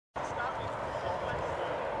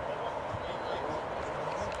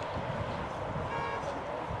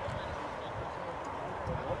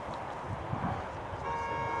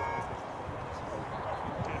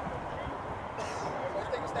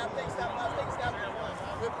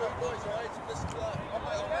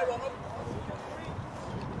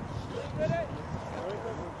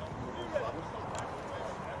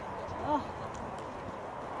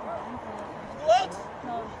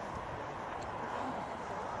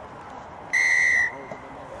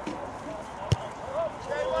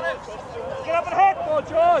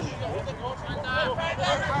Josh! Go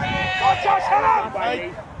Josh, hit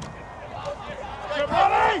him!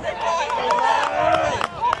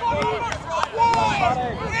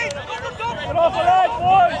 Get off of that,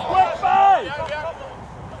 boys! Quick five!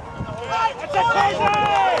 That's it,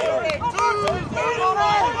 Casey!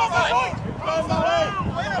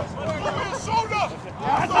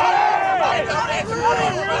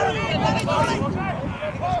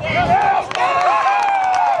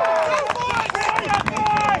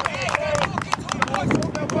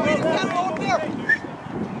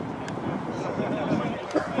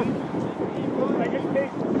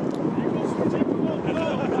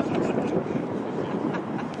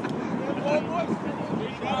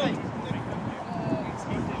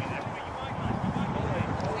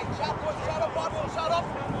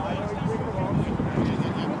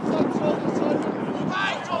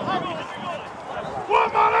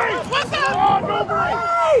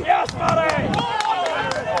 Yes, buddy!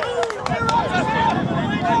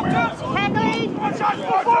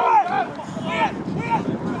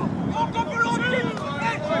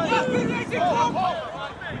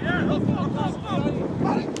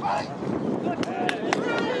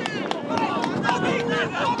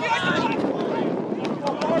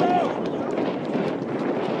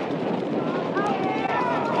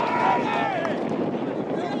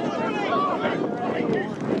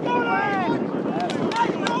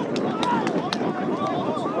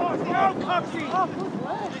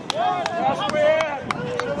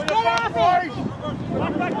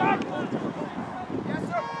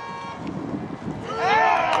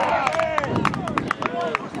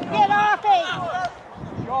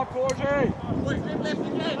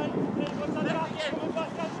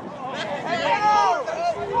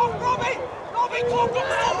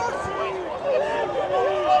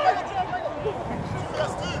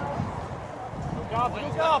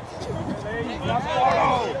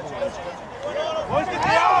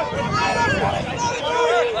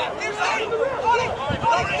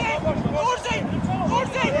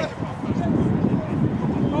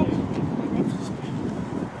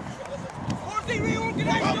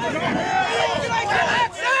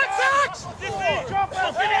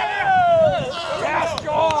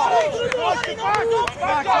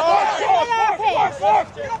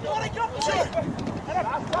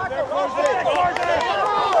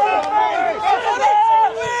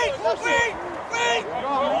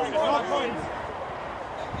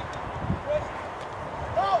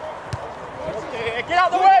 Get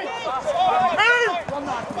out the way! Move!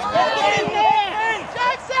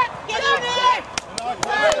 Jackson! Get on it!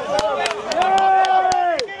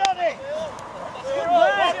 Get on it!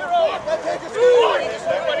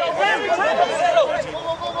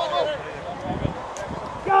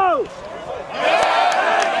 Go!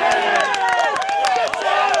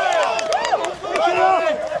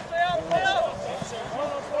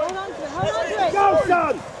 Go,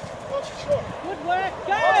 son! Good work,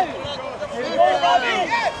 go!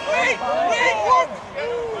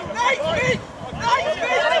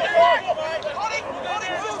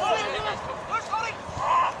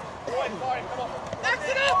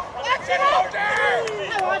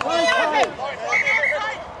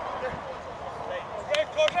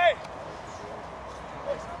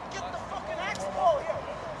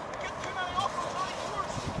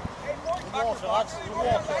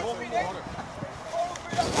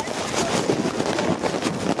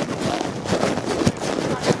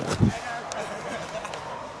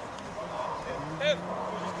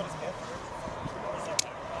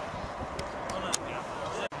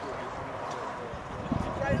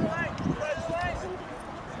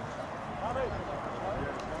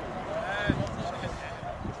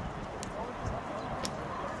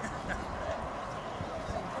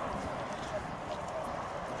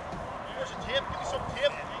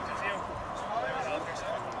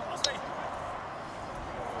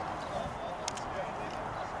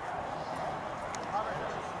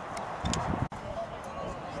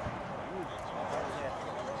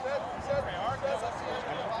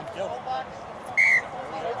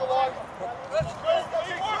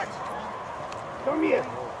 Come here.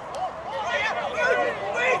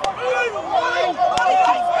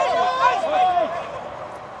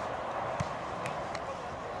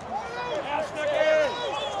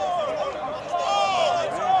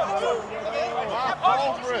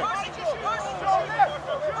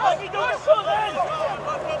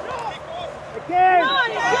 Again.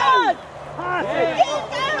 Good. Pass it.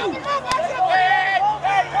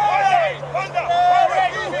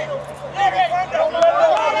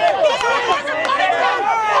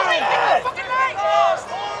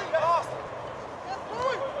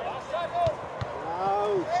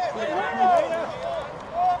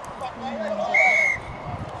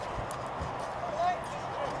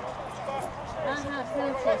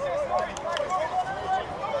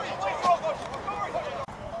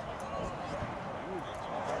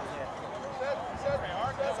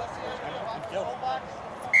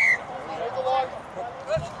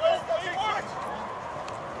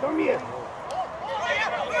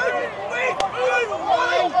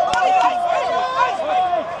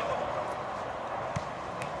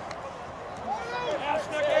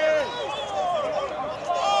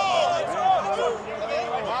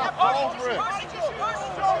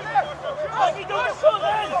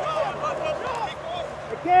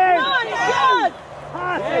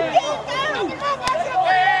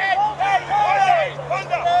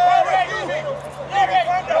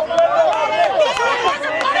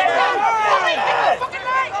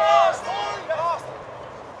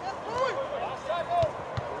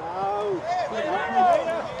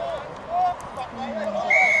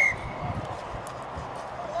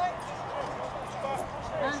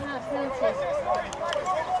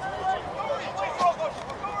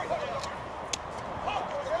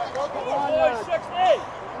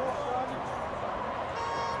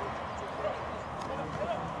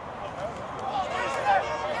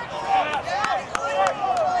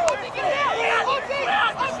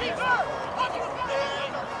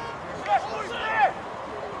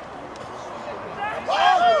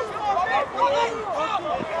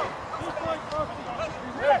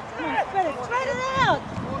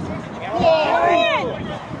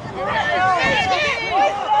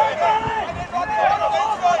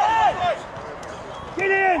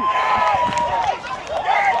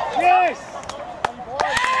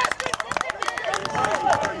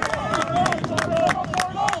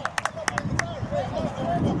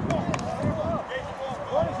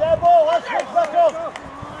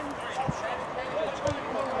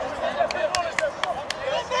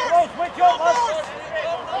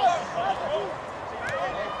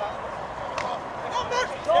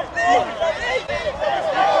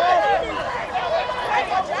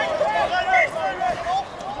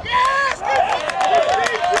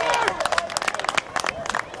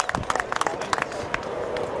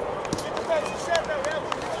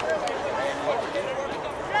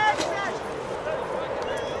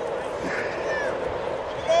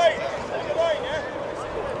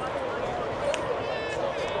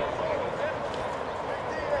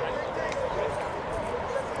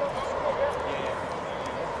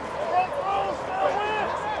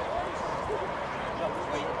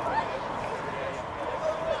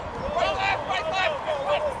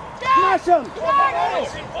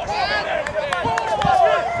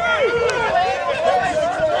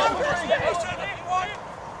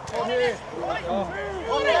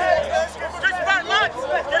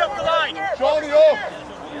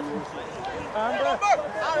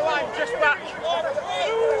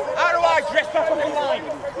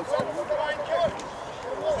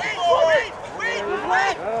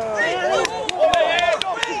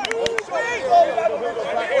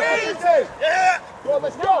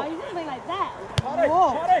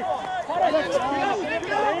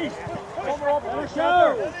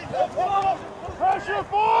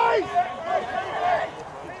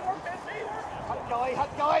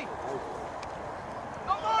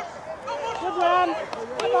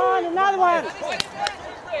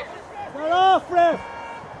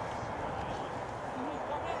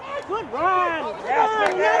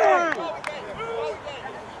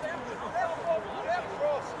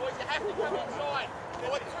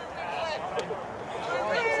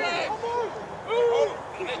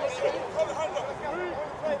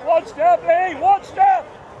 One step, Lee! One step!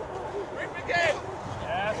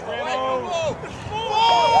 Yes, come on, get up!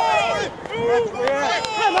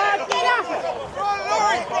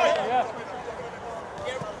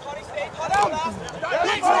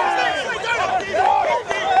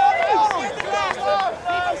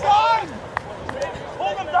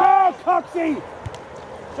 Pull them down, Coxie!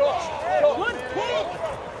 Touch! Good kick!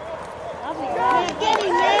 Get him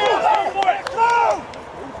there! Go for it! Go!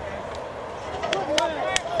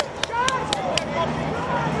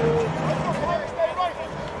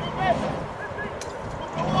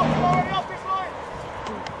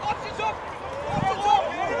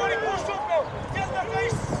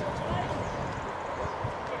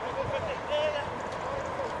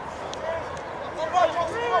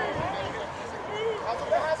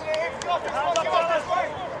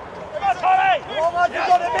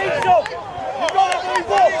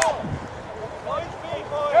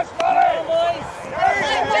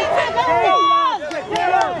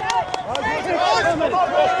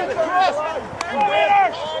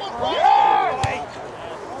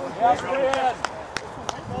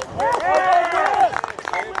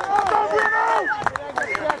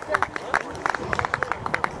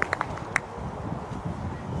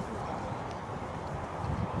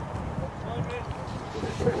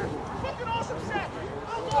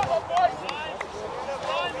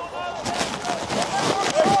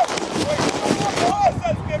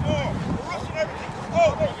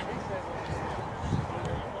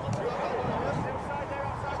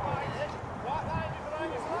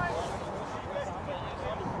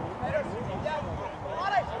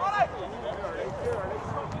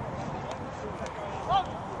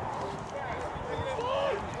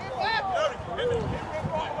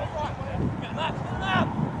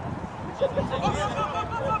 Good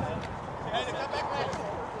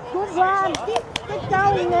run. Get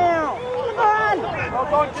going now. Come on. Well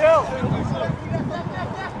done, Jill.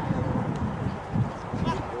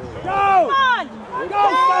 Go. Come on. Go.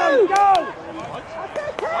 Go.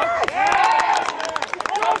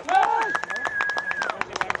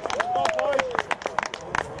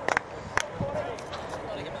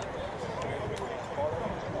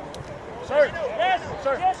 Sir. Yes.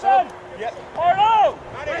 Sir. Jason. Yep. Follow.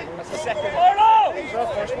 That's the second. Follow.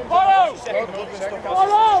 Follow.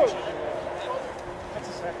 Follow. That's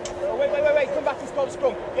the second. Oh, wait. Come back and score the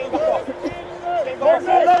scrum. Get him back off. Get him back off.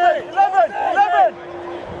 11.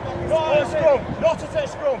 Not a scrum. Not a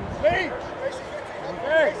scrum. Me.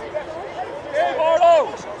 Hey. Follow.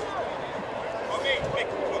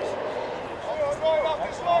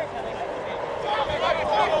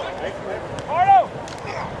 Follow.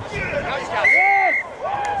 Now you can. Yes.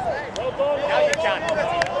 Well done. Now you can.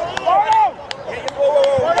 Follow.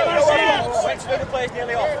 Wait, the play's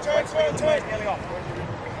nearly off.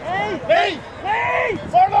 Me.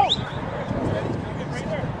 Follow.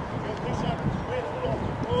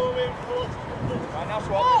 Right, now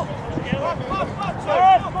swap.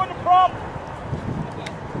 Start. Go to prop.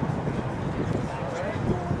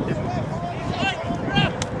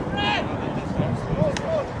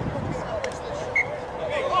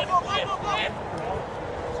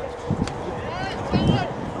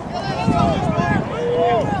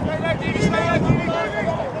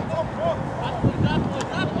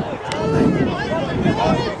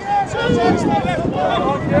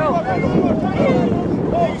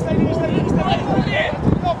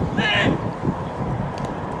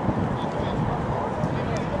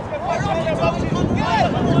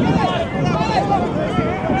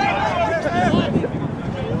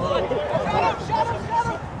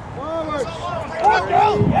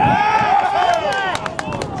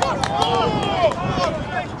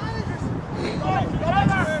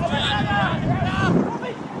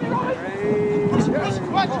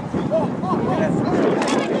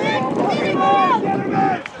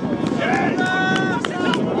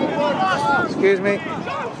 Excuse me.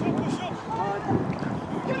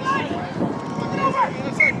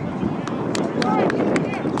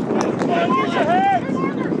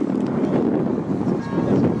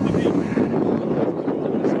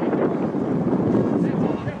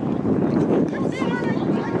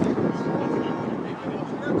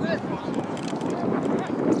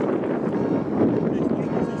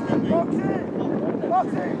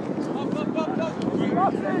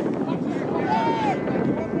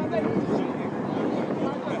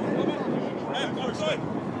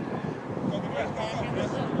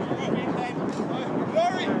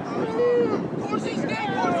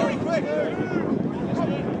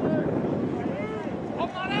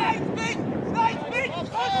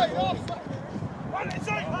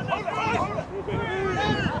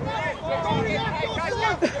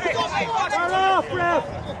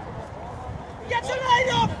 Get your line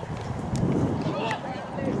up!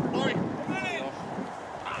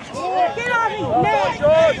 Get on me!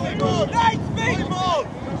 Nice feet!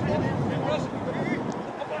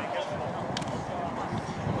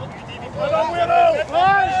 Well done, Weirdo!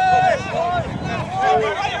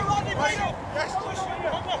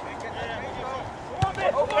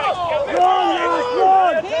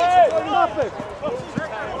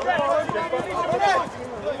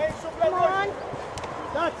 Come on!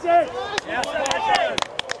 That's it! Yes, that's it!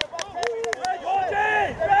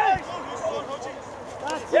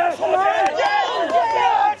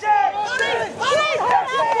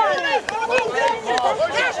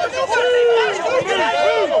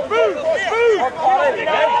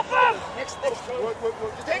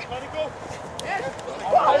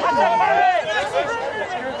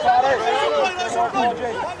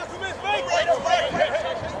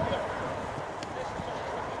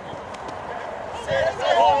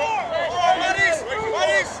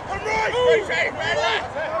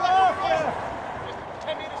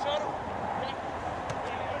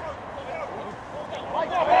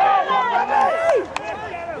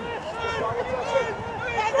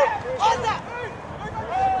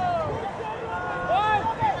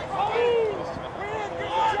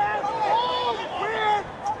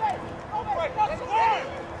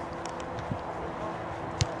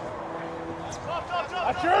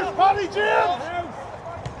 That's yours, Paddy Jim!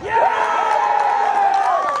 Yeah!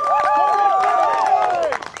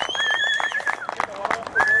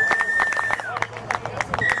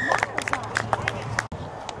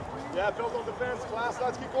 Yeah, build on defence, class,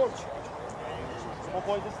 lads, keep going. Oh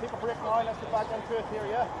boy, just take a break now, let's get back into it here,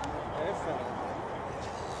 yeah? Yes, sir.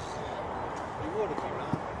 You would have been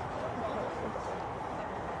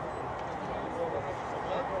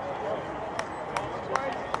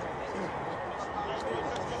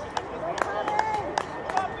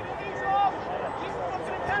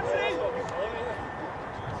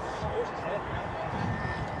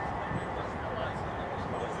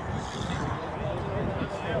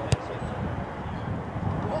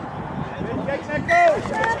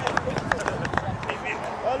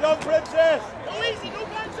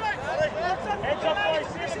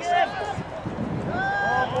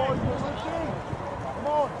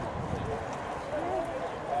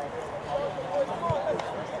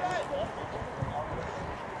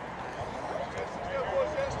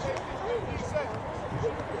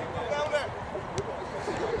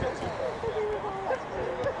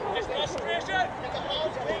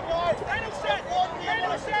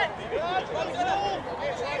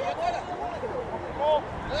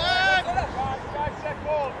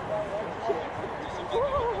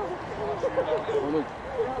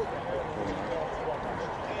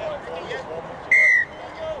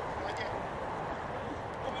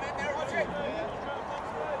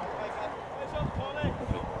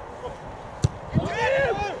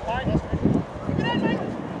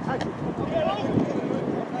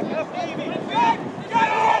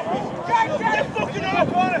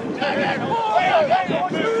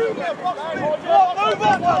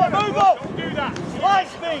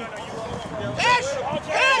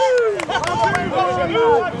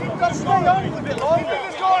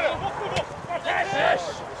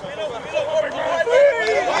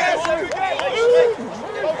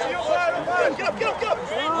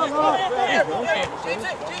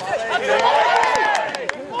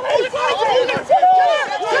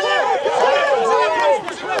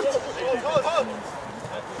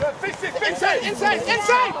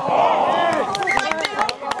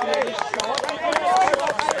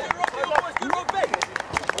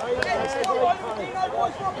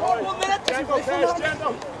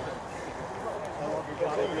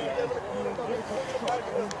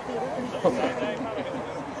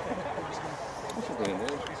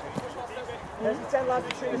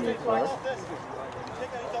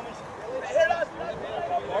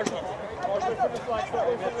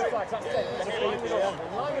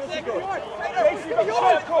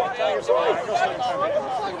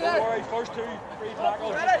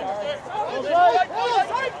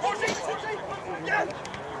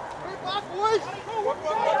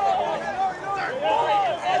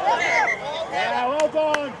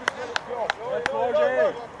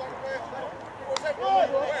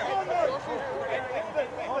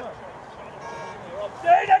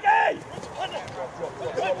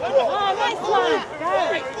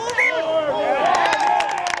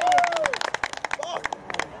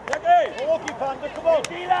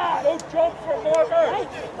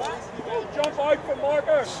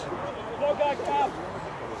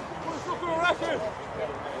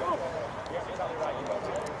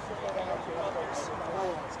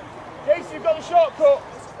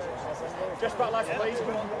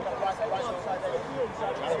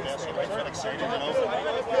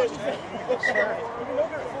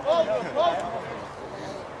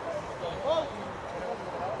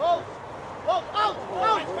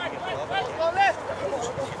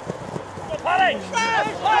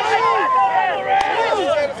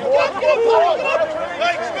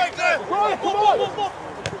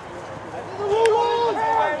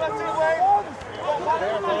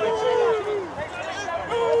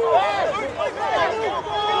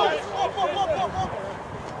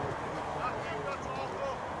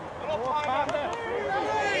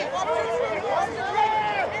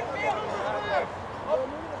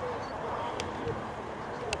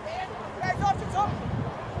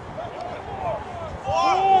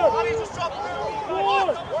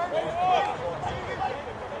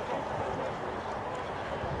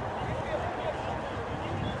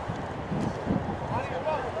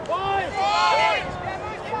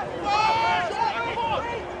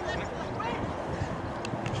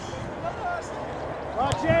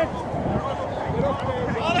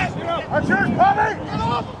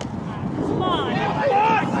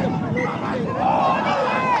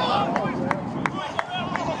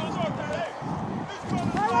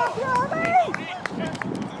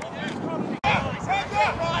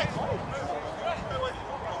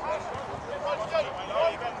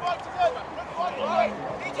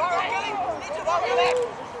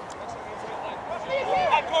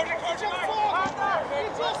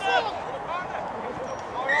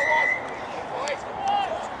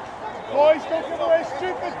Boys, don't give away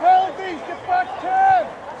stupid penalties. Get back 10.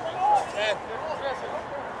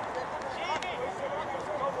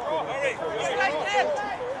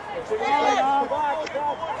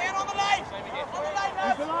 Hand on the line. On the line,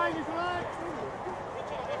 He's the line, he's the line.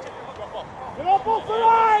 Get up off the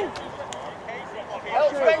line.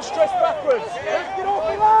 Help bench stress backwards. Get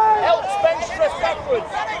off the line. Help bench stress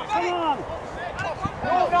backwards. Come on.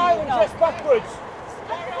 Northern Ireland stress backwards.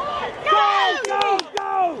 Go, go,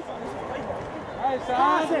 go.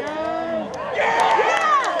 Pass it.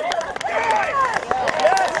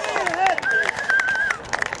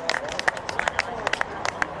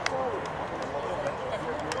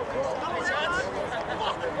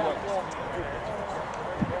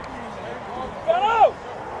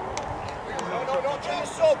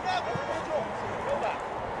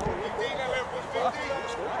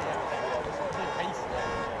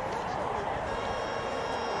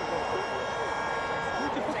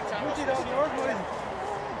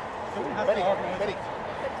 Benny.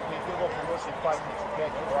 You go up and rush in 5 minutes, okay?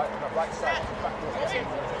 Alright, on the right side, back door. Tim,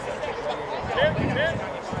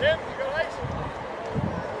 you got legs?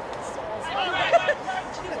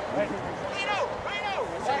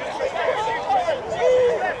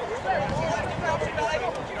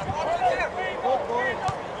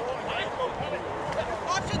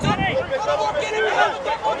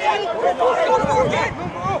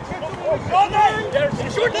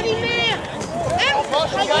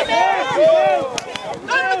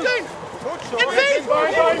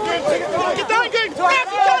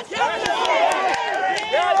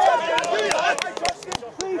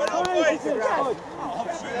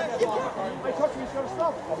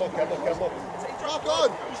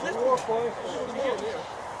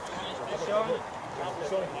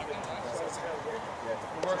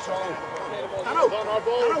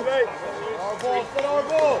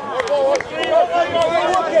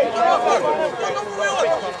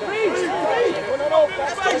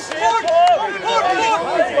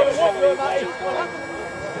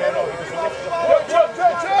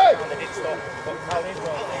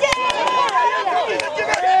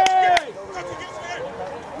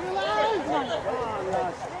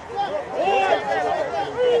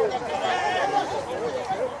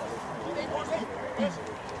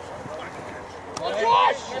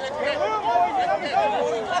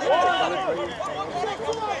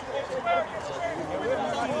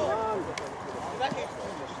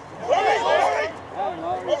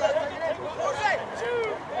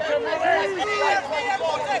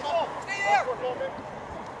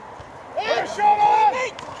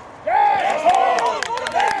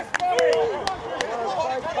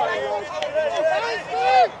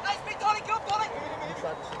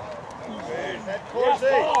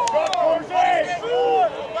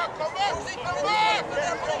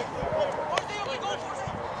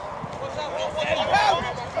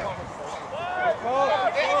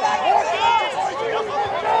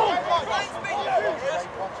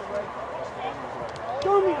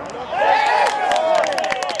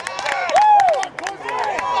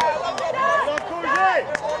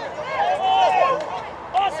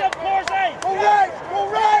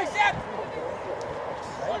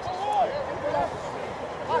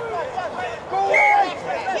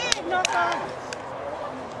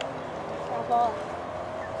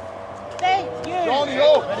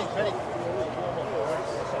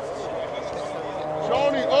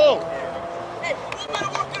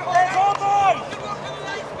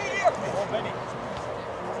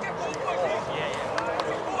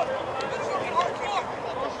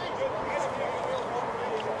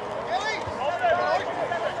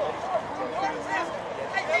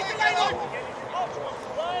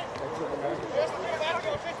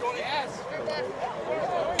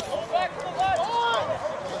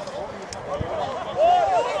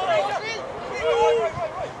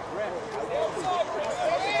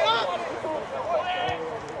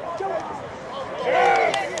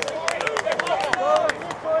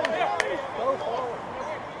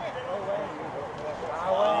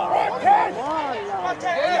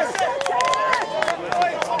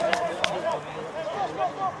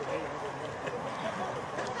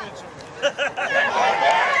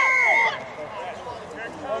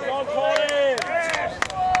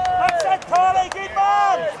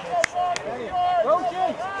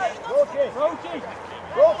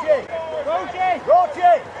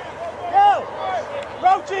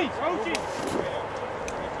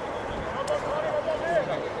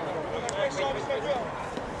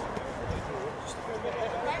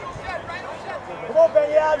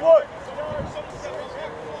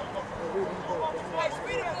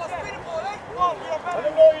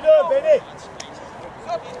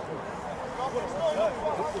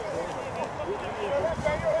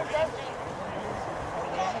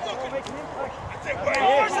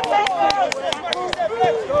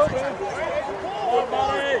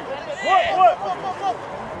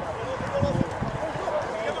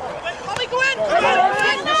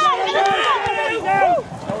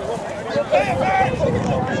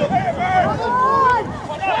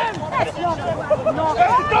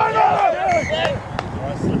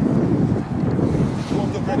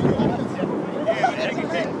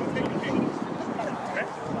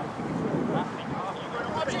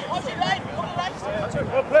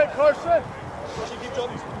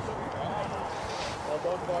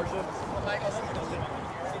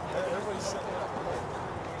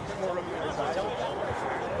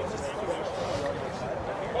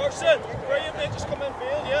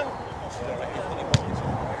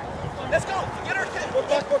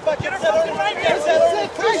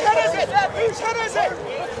 Whose head is it?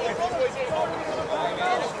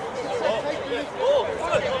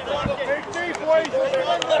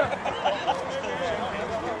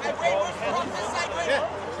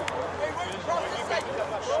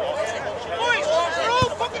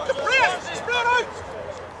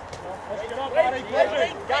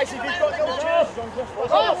 Guys, if you've got no chances on just one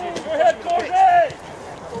Go ahead, Corey!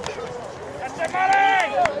 That's the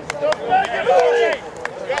money! Don't make it, Corey!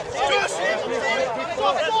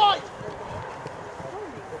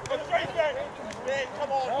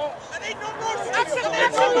 Come on. I need no more.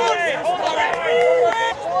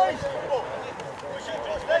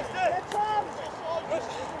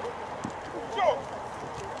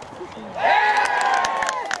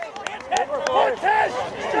 Cortez,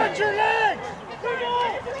 stretch your legs!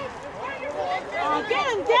 Oh, get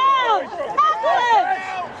him down! Tackle him!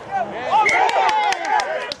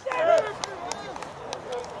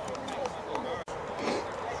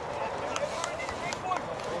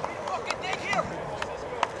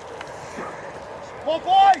 Come on,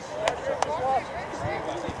 boys!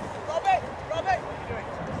 Robbie!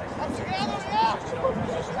 I'm together,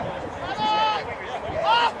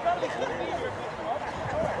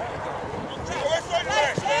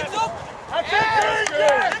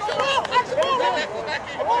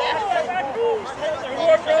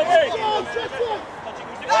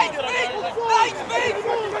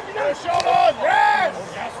 Shot on! Rest!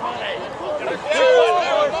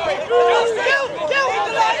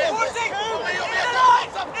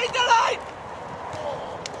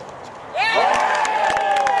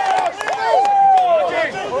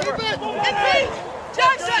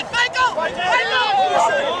 Jackson, Michael!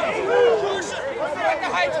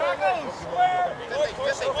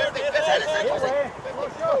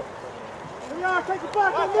 Take it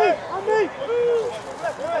back on me! On me!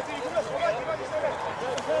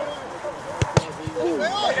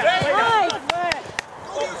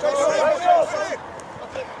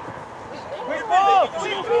 Come on!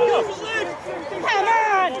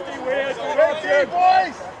 Okay,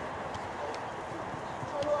 boys!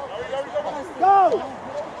 Go!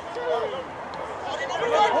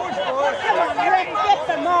 Come on, Rick, get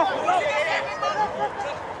them off!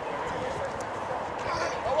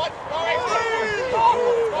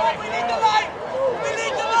 We need the line! We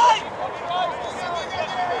need the line!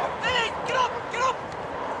 Hey, get up! Get up!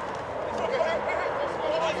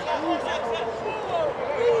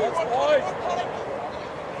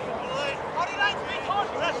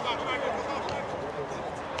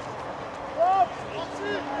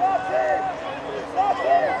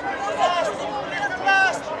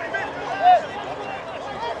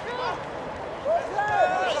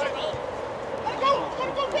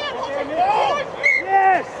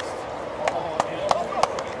 Yes!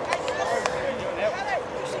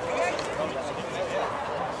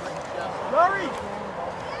 Hurry!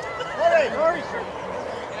 Hurry! Hurry!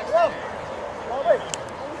 Go! Hurry!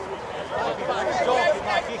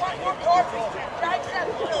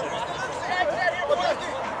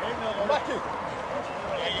 Back to.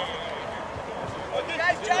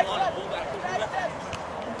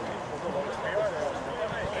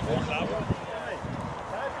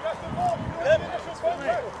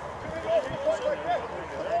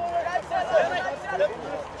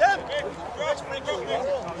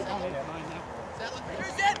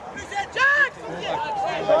 Who's in? Jack!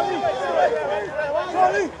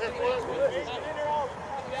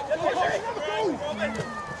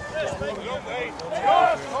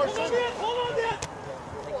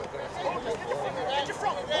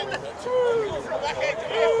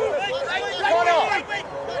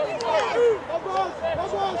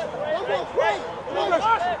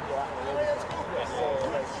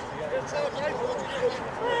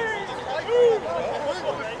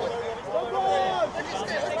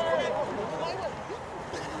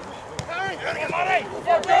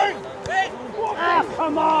 Ah,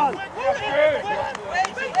 come on!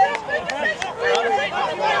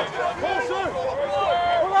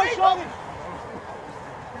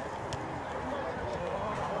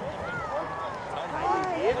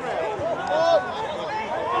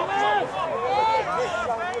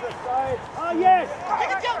 Oh, yes!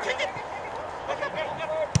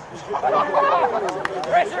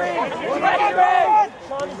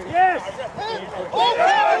 Yes!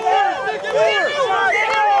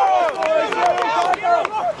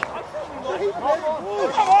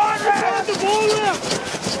 Come on, man! The ball there!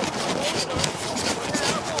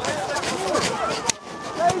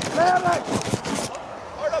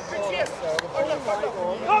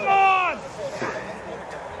 Come on!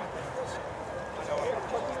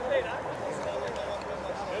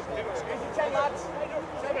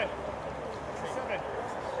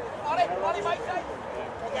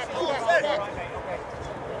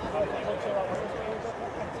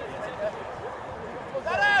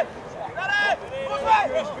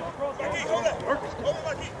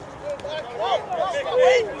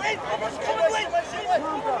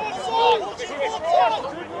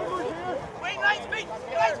 Wait, nice beat!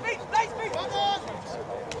 Nice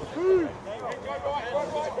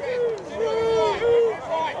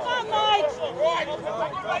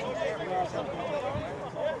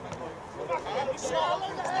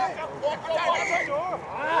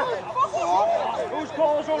Whose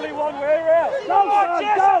call's only one way, Rail? Go, son,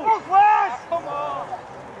 go! Come on!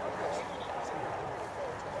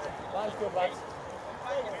 That's good, lads.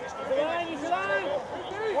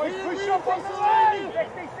 Boys, push up on the line!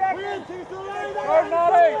 60 seconds! Turn,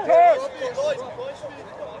 Nolly, turn!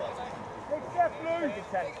 Big step, Blue!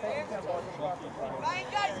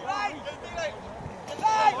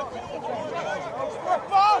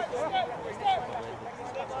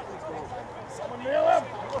 Someone kneel him!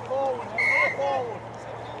 Forward.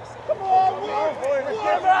 Come on, Will!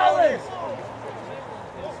 Give Alice!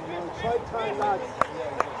 Try time, lads.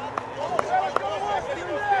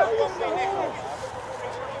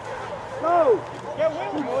 Go! Get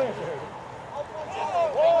Will!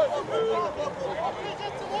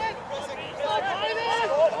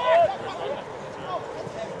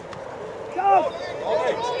 Go!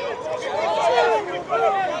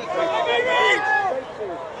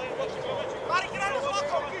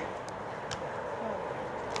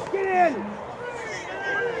 Get in!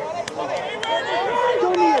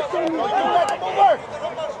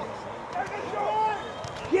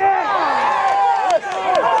 Yeah!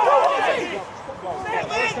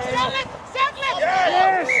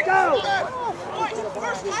 Yes, go!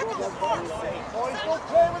 Boys, don't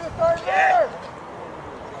play with the third there!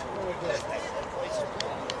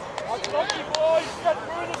 Watch lucky, boys! Get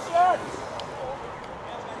through the sets!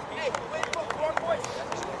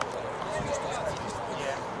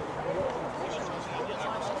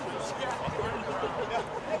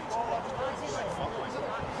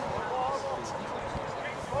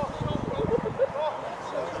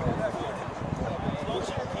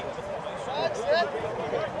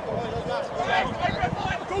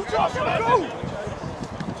 Go, Joshua, go!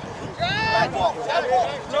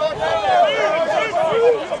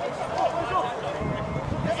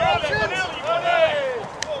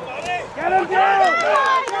 Get him down!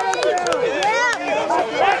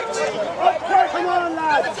 Come on,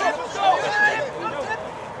 lads!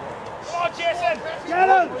 Come on, Jason! Get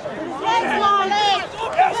him! Come on,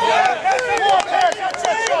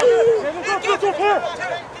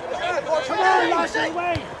 lads,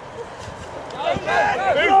 away! Put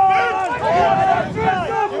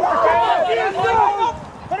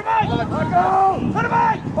him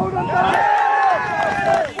in! Hold on back!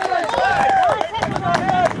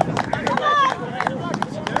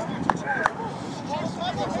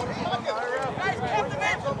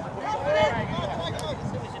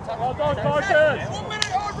 Well done, Carson! 1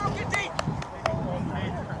 minute, hard rocket deep!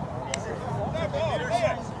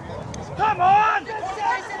 Come on!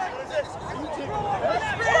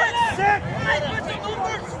 Sit!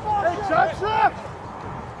 Hey, Johnson!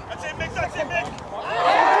 That's it, Mick,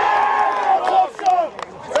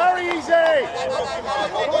 Very easy!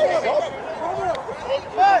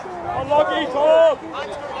 Unlucky, Tom!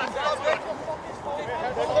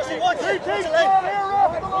 Three teams on here,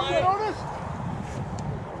 Ralph! Notice?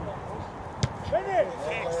 Finish!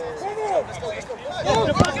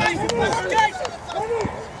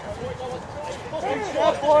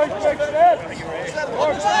 Shot, boys, big step!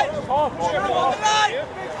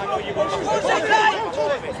 I know you want to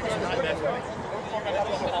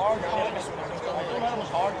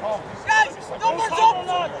guys, numbers up!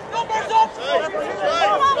 Numbers up!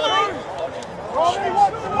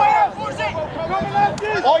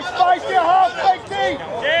 Boys, spice your half, big team!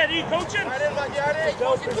 Yeah, are you coaching?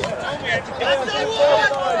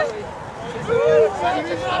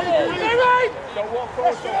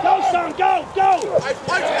 Go, son, go!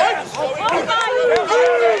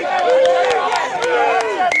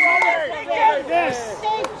 Yes!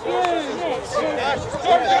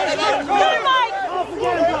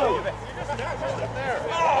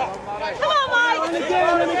 Come on, Mike! And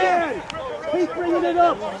again! Keep bringing it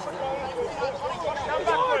up!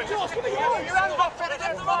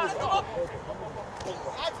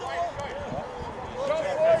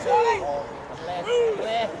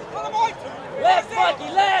 Left, Mikey,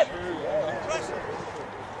 left!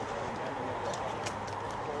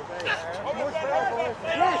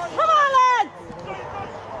 Come on, lads!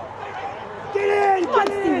 Get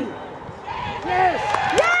in! Yes!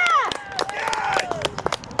 Yeah!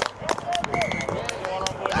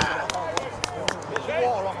 Get some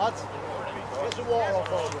water on, lads. Get some water on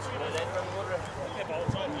for us.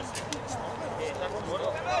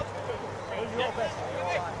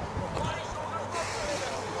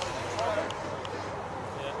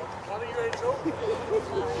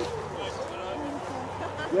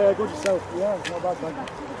 Yeah, good yourself. Yeah, not bad, man.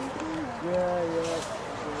 Yeah.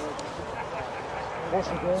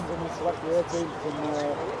 Watching games and select the 18th and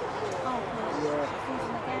yeah.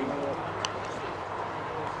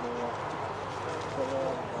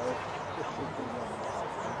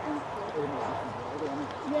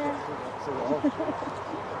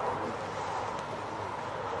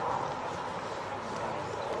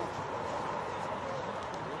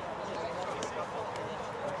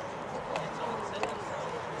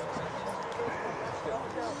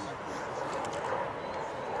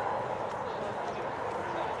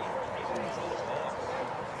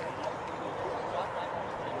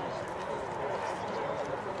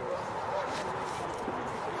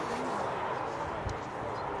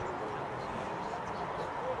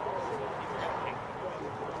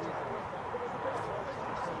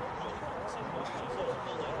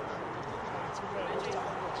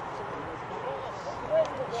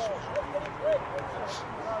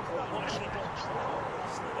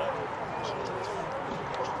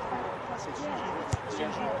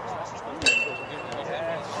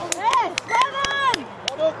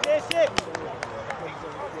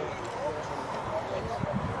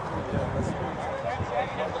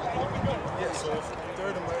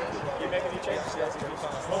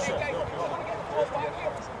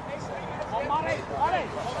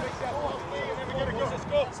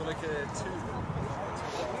 So like a 2.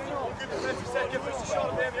 Give the left a second, give us a shot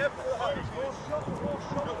of him, yeah?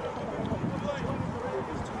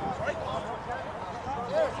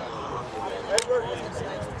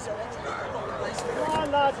 Come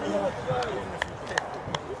on, lads.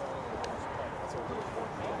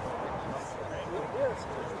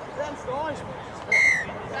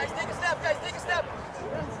 Guys, take a step, guys, take a step.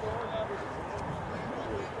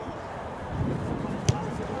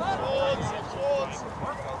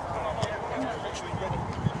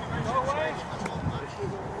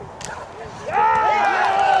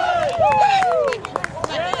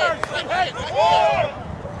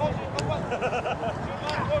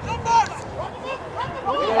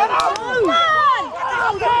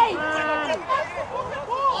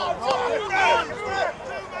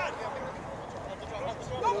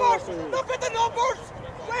 Look at the numbers!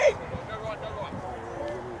 Wait!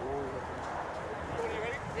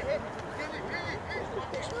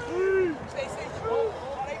 Stay.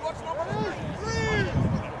 Alright, what's number 3?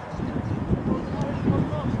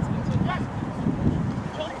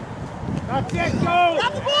 That's it, go!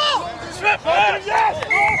 Grab the ball! Slip, yes!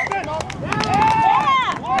 Austin!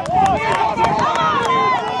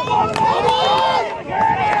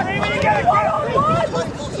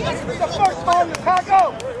 The first time you can't go!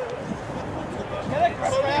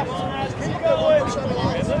 Keep going!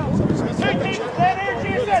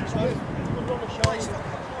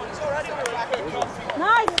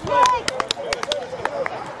 Nice, Nick!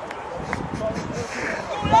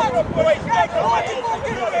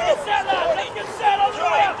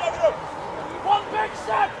 One big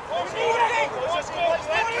set!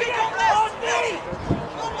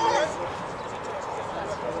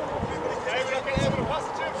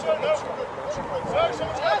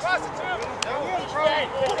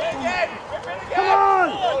 Come on!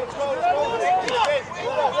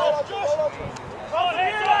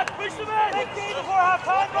 Push them in! Before half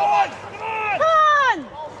time, go on! Come on! Come on!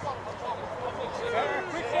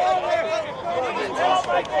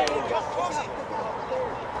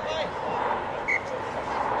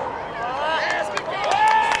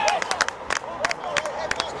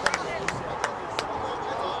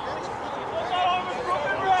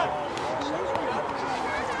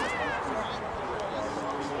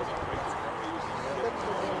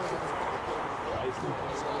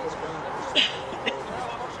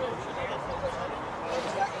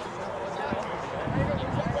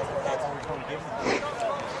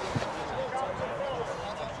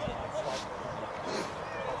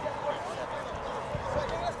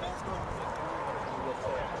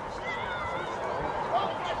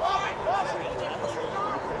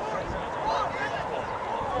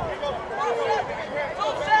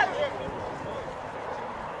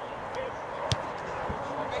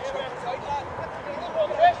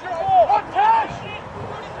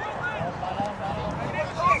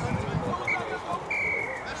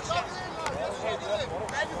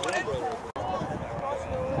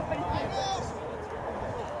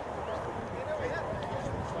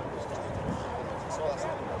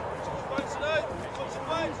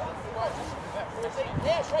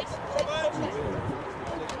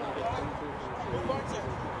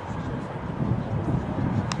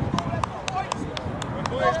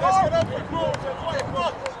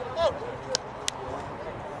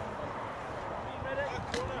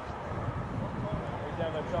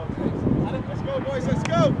 Let's go, boys, let's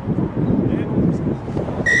go!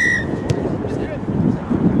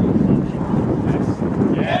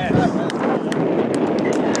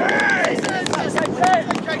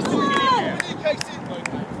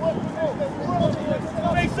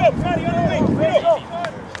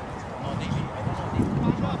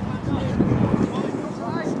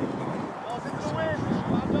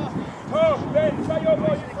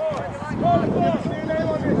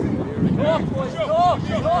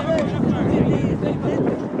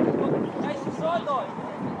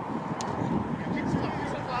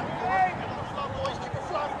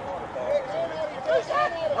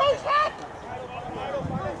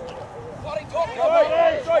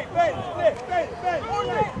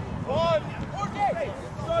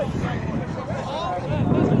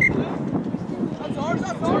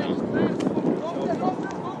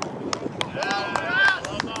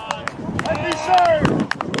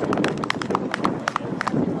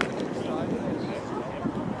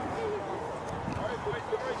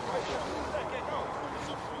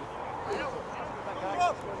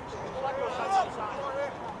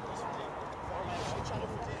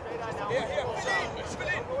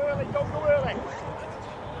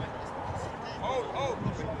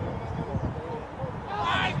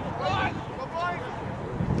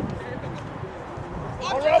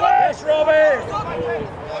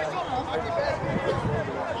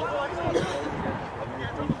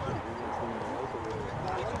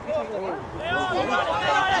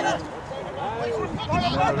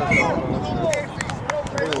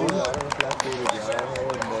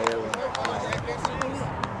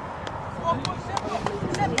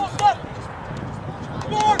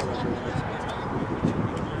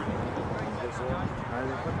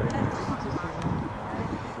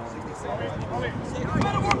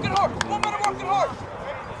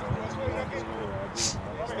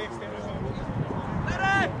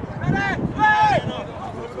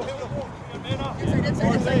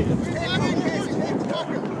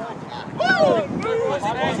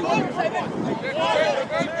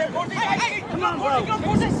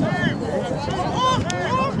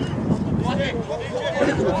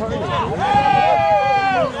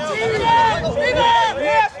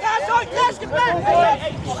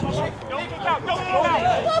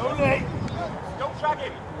 Don't drag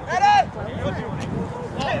him.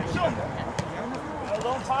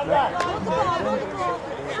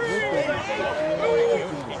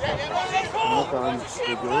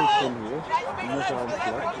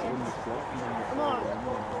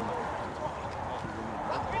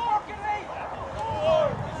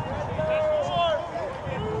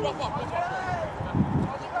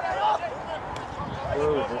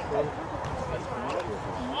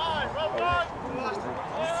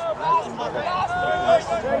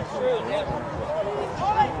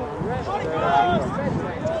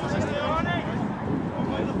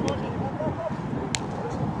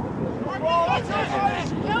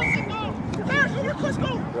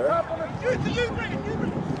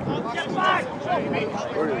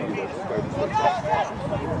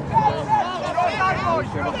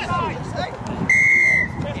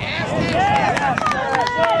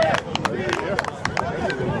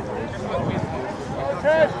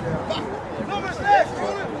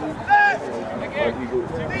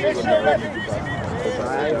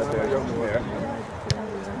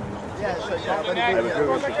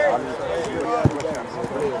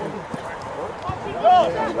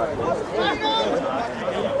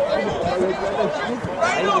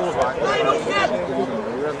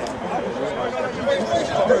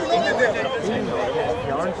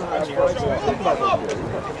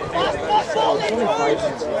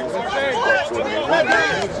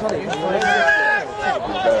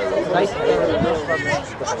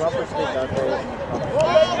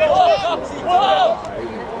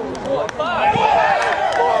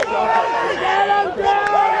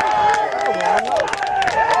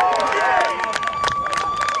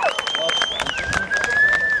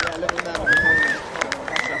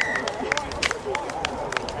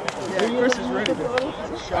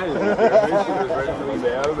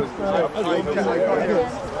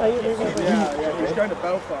 He's going to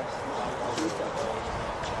Belfast.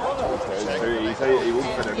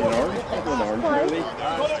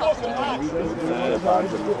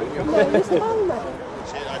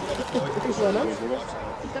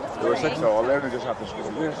 There were 6 all there and they just had to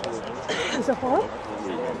score there. Is it hot?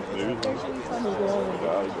 There's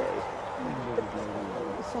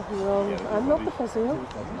something wrong. I'm not the physio. Have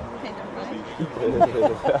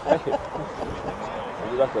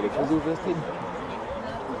you got the physio this team?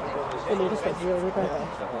 I need a physio every day.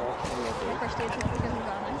 First aid certificate in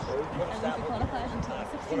Ghana, and if you qualify until the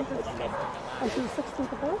 16th of April. Until the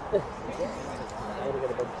 16th of April?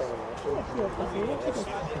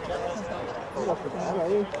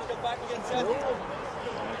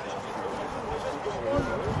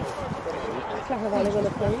 Can't have anyone to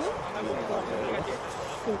play you?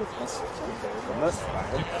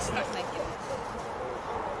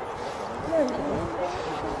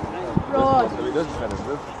 Right. So he doesn't kind of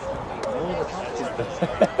move. Do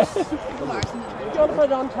you want to put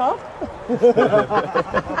it on top?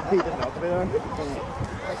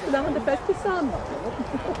 Nothing to 50 son.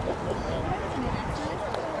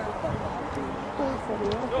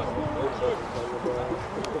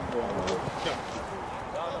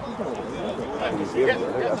 See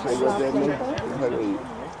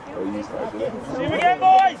him again,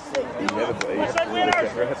 boys!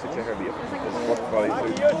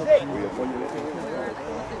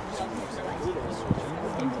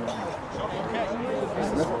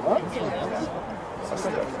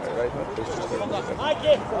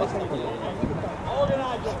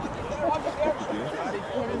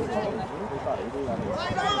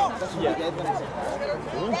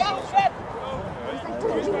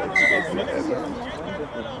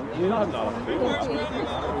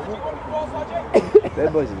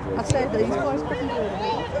 That boys is I said these boys couldn't do it.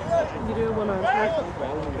 You do one arm. Yeah,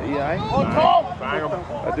 bang him.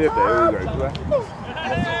 I do it there.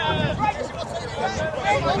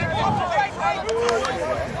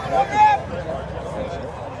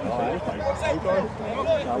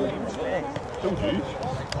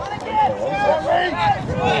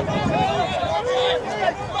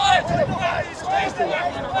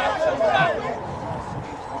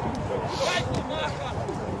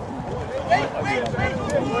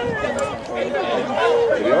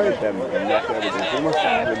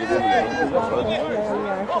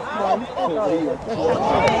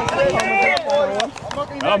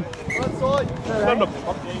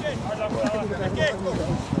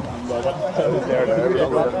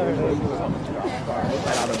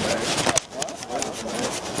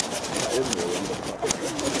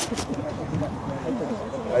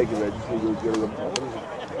 I can register you get them.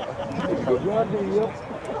 It's good. You are doing it.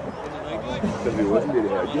 Because we wasn't really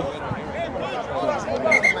hard, you.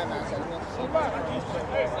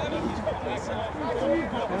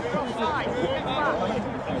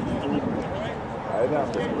 I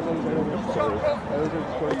don't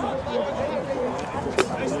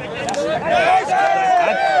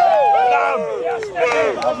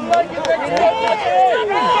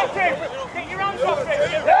Get your hands off it!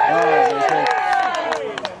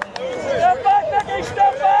 Step back, Nicky,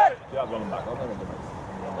 step back! Yeah, I'm running back. I'll never do it.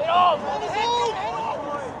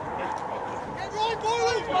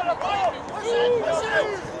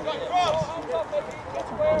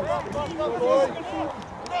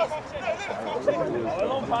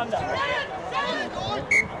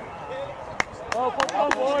 Oh, put on,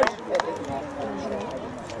 boys!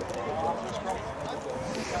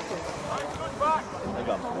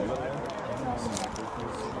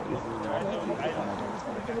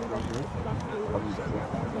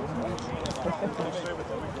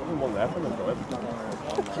 Only one left in the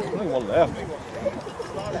only one left.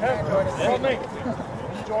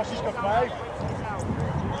 Josh has got 5.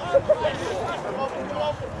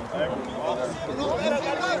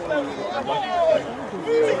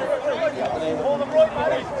 Hold them right,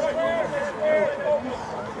 Matty!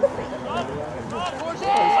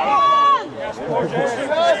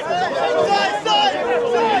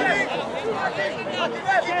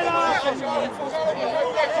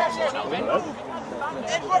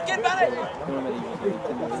 It's working, Benny!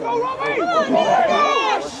 Go, Robbie!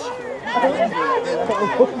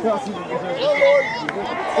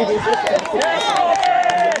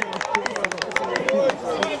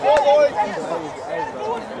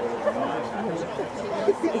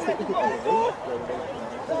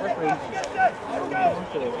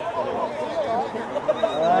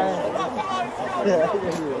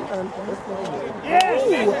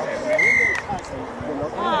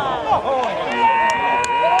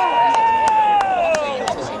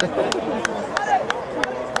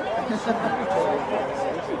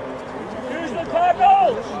 Use the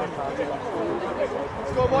tackles!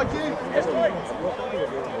 Let's go, Mikey. Yes, Mike.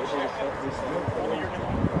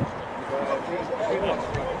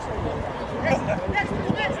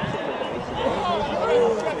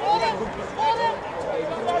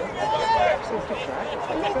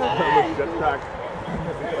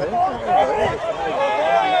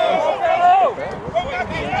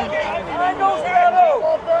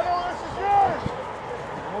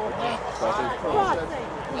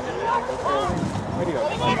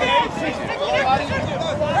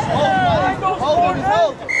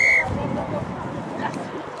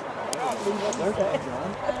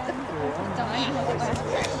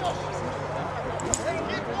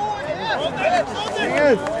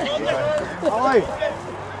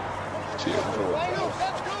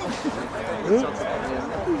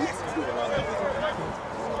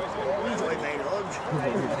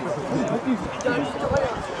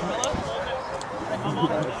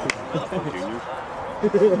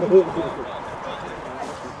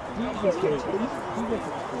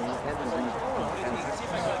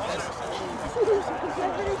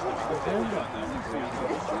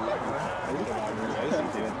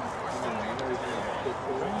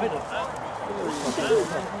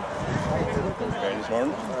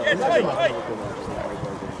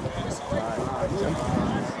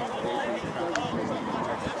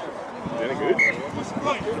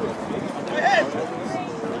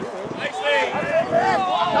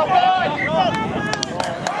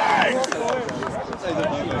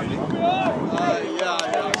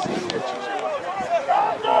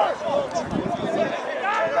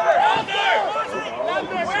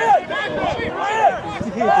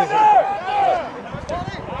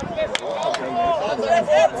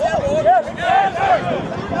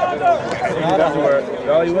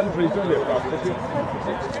 No, he wasn't pretty good across this year.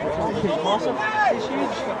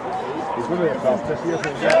 He's going to be across this year.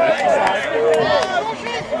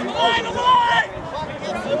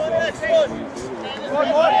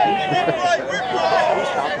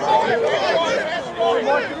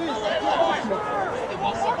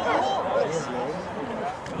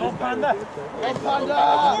 Panda.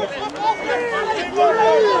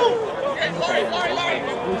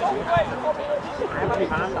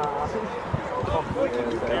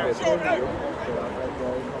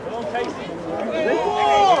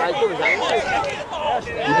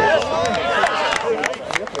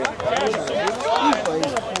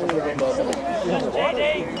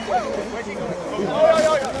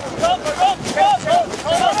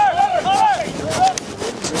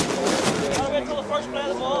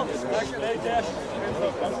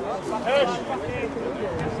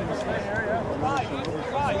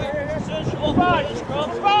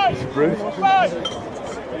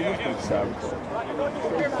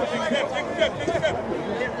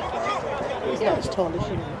 He's not as tall as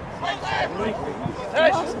you.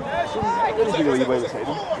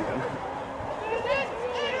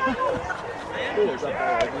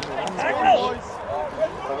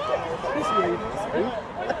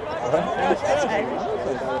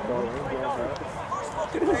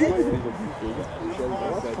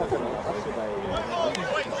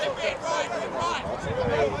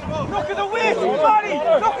 Look at the whip, buddy!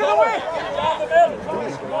 Look at the whip!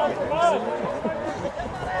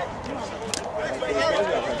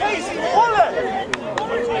 Casey, pull it!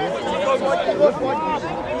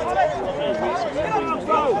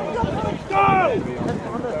 Go!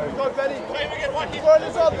 Go, Benny! Throw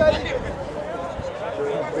this up, Benny!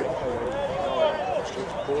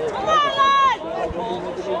 Come on, lad!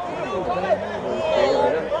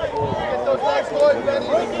 Get those legs going, Benny.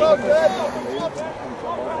 Let's go, Ben.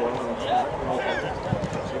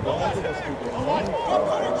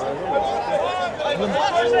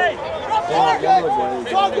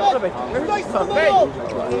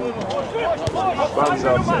 Runs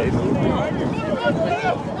outside.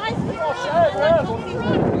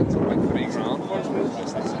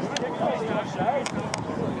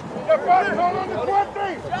 Get back, hold on the 20.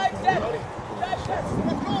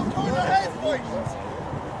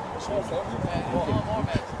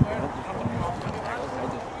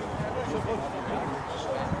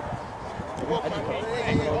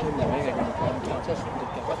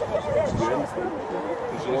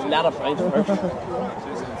 Not a fight first.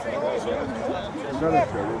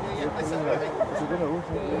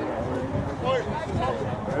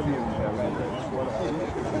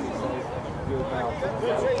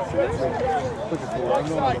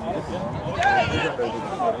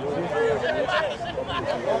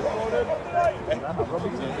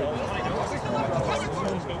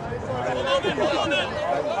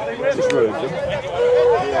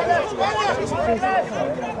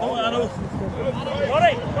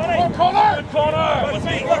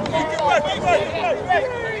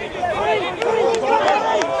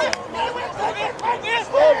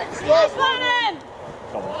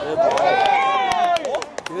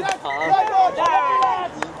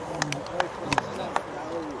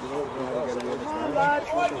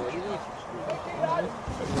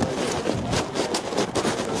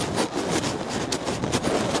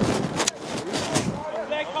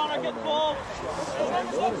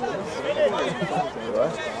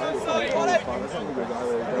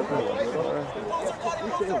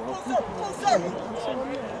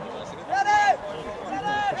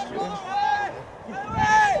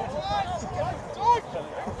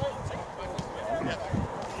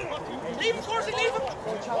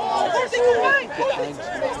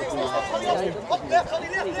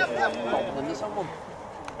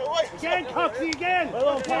 Again, Coxie, again! Come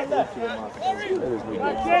on, Coxie!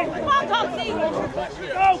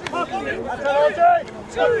 Go, Coxie!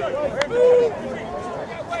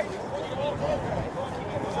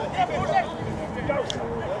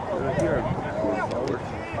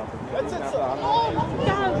 That's it, sir.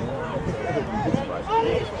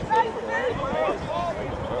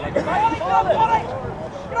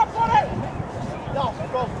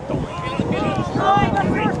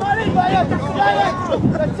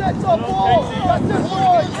 That's it, so ball! That's it,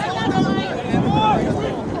 boys!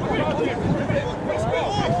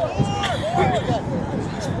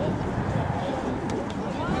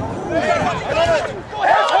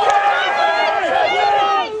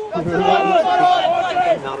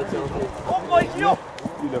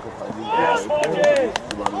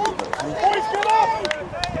 Boys, come up!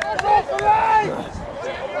 Off the line!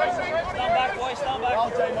 Stand back, boys, stand back. Oh,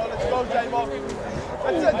 J-Mo, let's go, J-Mo.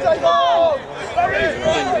 That's it, J-Mo!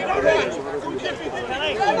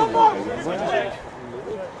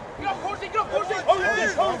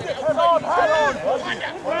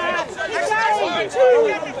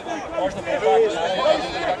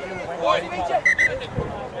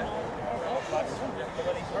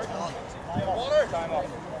 Time off.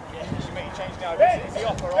 You should make your change now. Is he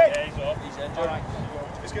off or on? Yeah, he's off. He's injured. Right.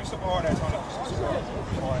 Let's give him some more there, Tony.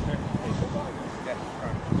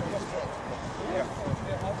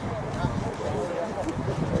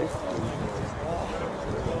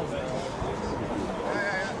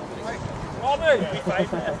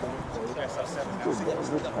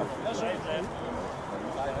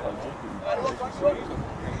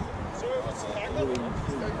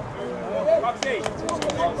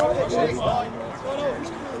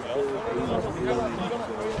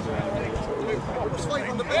 Just wait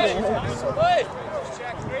on the bench. Just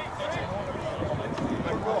check.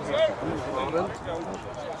 Is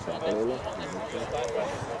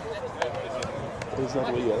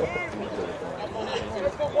that what you are?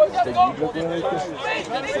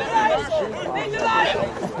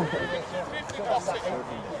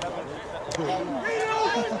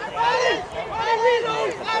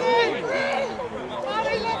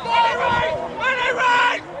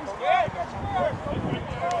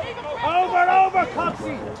 Over,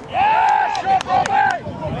 Coxie! Yeah, shot, Robbie!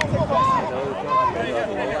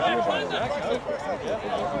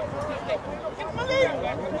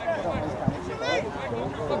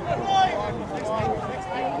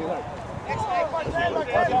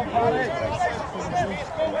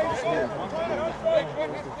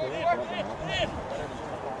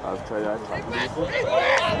 I'll try that. I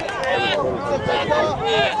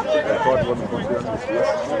thought one would be on the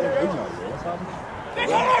face.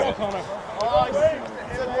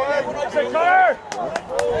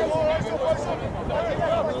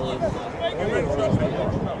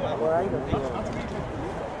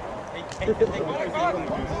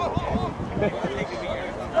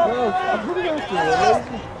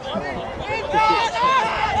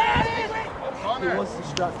 He wants to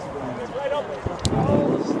distract you.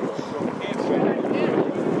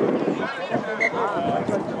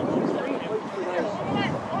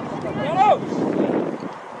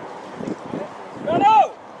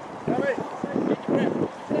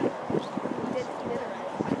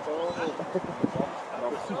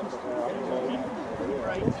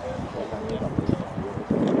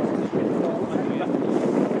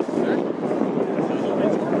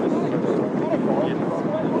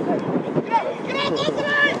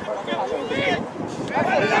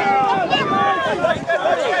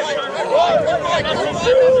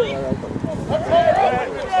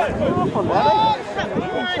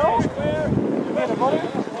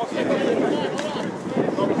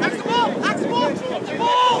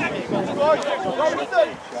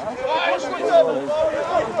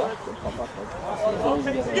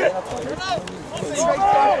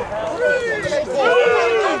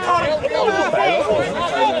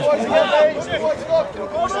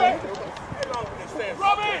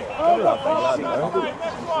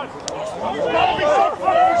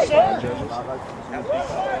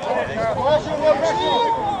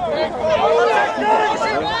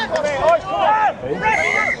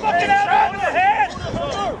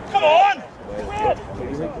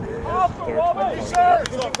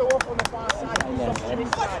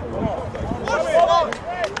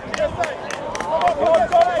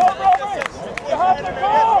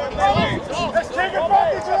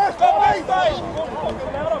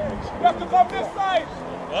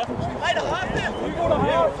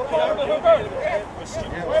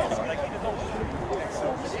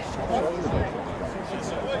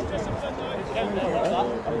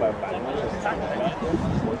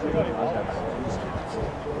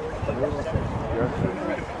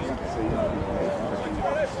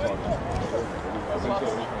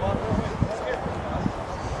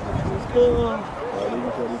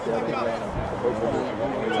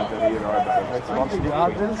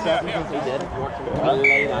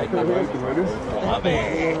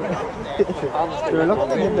 You're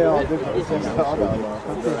looking in there,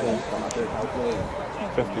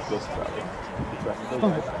 50 plus traffic.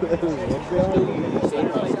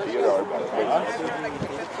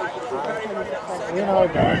 you know,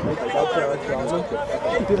 guys,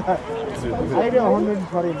 I do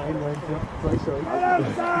 129 wins twice a week.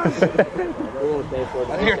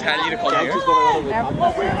 I think you're telling you to come here.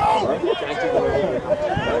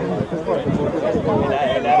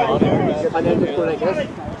 And then just go like this.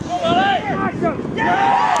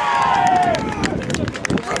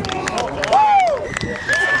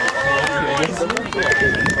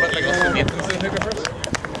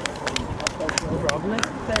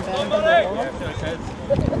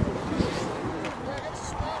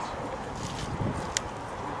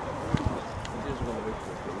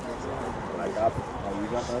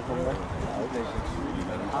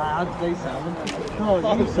 I'll play 7.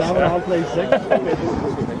 No, you 7, I'll play 6.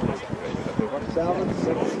 7,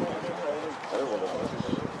 6.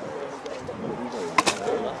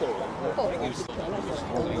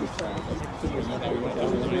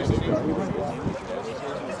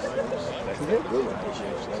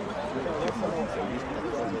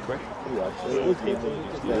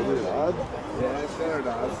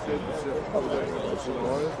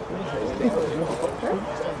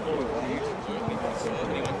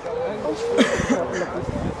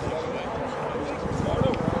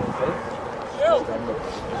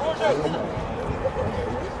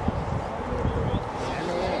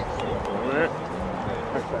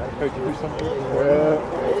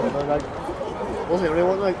 Wasn't it really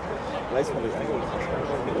one like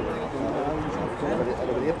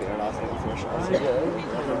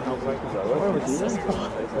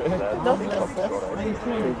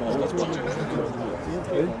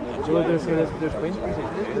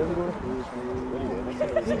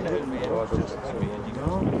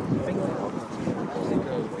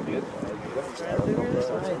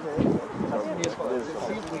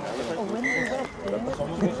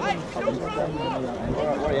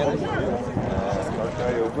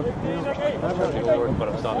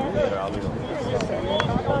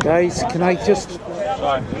Guys, can I just...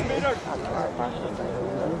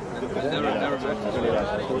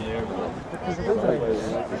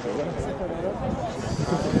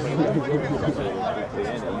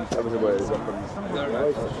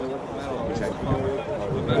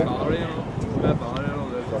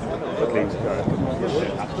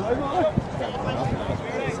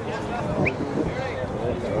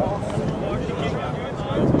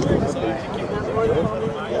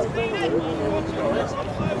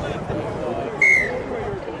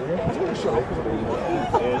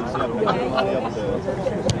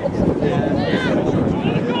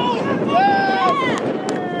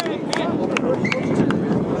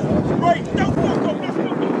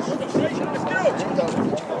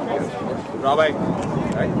 Robbie.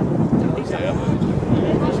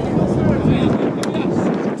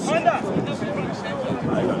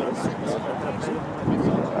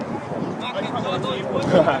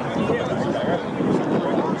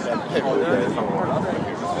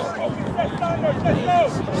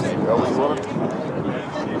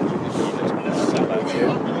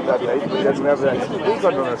 We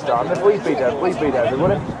couldn't understand it. We beat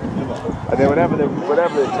everybody. And then whenever the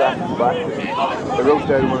track was back, the road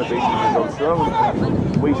down one of the beaches was so strong.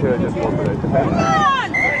 We should have just won without defending.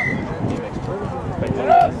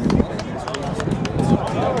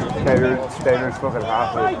 Taylor's fucking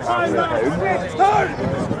half of the town.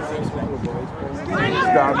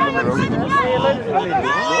 Standing on the road.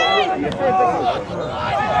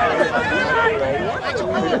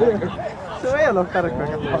 The way I looked at a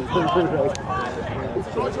cricket ball.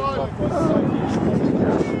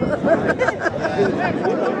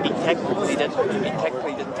 He technically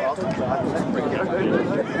didn't talk.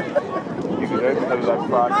 You could out because that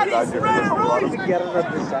back and you're going to bottom. Get it at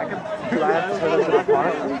the second.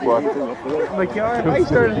 What? Like, if I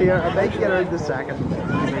started here and they get out the second,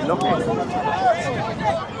 they're lucky.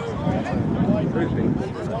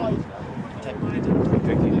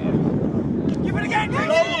 Give it again, you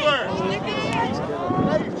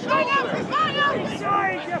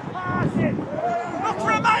pass it! Look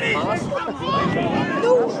for a money! I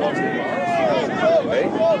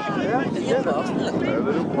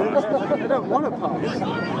don't want to pass.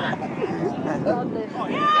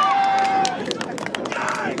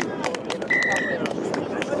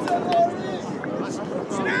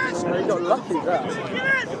 They got lucky there.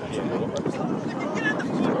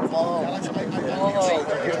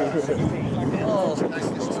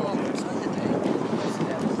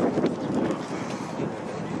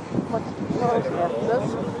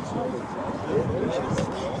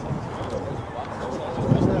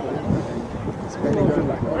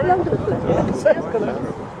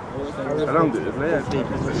 How long did it play?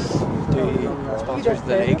 Sponsors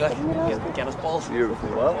the league, like, get us balls. Beautiful.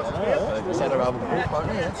 Set around the group,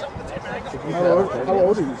 How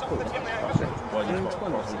old are you?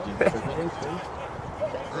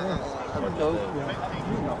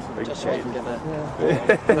 just so you can get a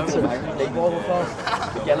league ball across.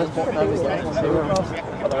 Get us button out the game, two across.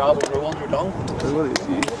 But they're all through under long.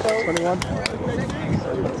 21.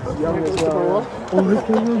 Young as well.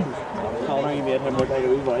 How long you made him look like a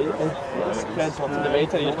wee boy? Depends on the way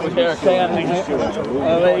till you put hair.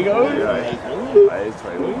 There you go.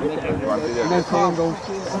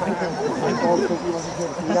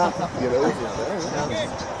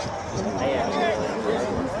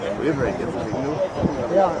 We're very different, you know.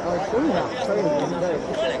 Yeah, I agree with that.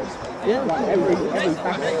 Yeah, like every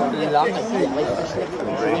practice.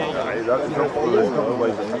 That's no problem.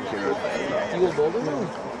 Otherwise, I'm not sure. You will bowl them?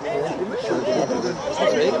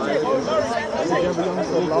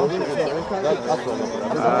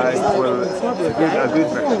 Well, a good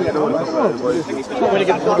mix. You know, When you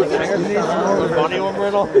get the fingers, money over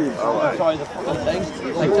it all. Sorry, the fucking things.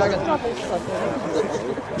 Like,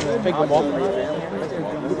 pick them up.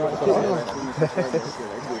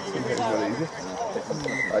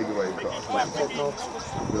 I go right across.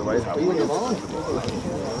 The White House. You would have all.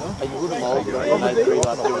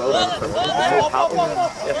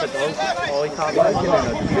 If it does, oh, he can't. The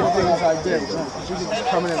things I do, you can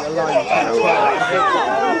come in a line.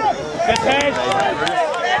 Good pitch!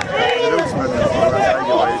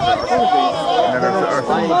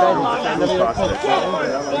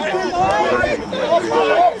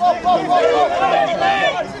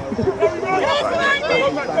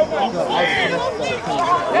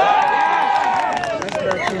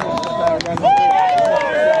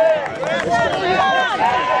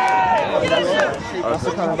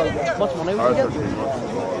 Much money would you get?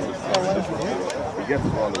 He gets the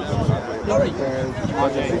ball.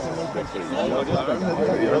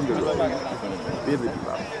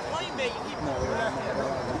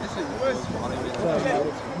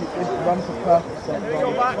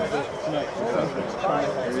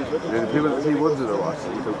 People see ones of the watch.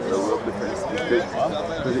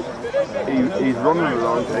 He's running a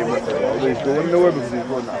long time with it. He's going nowhere because he's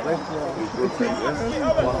running that way.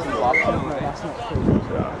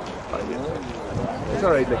 It's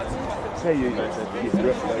alright, like, say you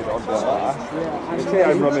drift right onto the bar. Say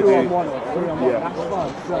I'm running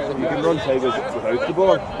you can run tables without the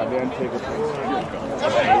ball and then take it.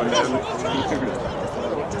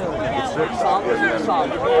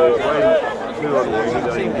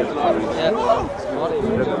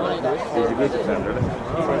 He's a good defender.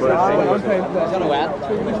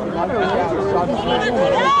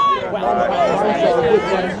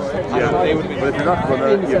 Yeah, but if you're not going to,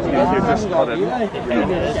 you're just cut in.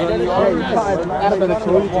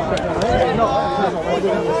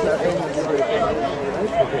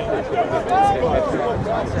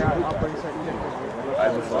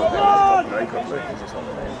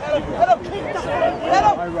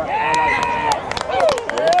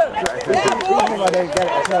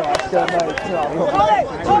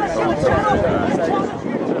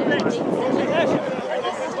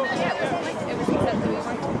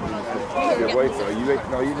 Wait, so you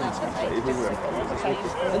didn't say you were.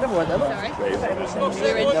 I never went there. Sorry? We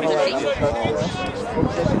were in the beach.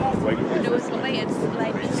 It was lovely, it's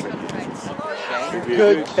like music on the ground.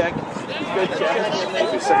 Good check. Good check.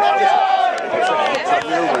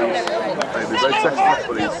 He's about 6 foot,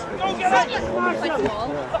 but he's Quite small.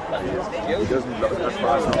 he doesn't look as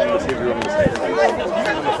fast as the TV on the stage.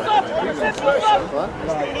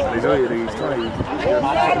 He's trying.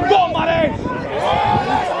 Go, Matty!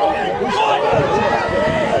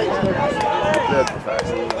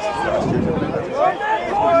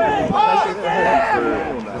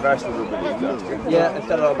 Yeah,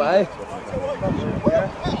 instead of by.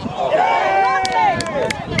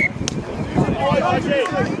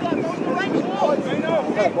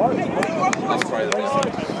 That's probably the best.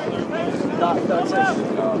 That's it.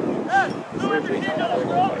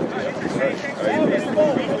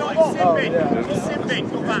 Oh, yeah. Simping,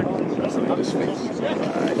 go back. That's not his face.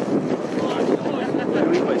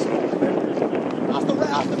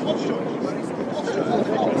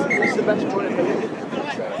 It's the best one in the league.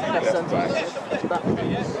 That's sensible.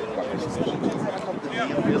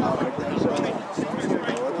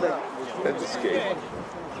 That's a skate.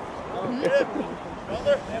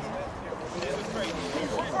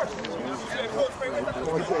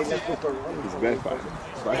 He's very fast.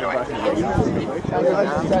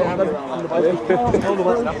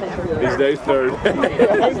 He's day third.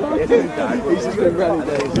 He's just been ready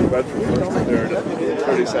days. He went from first to third in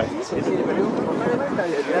 30 seconds.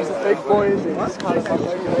 There's a big boy in this kind of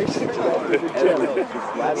regulation.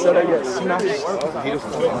 So they get smashed. He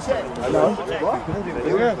doesn't swim. I know.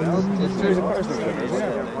 There's a person in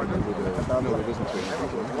there. No, he doesn't swim.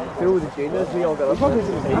 Two of the juniors, we all got up.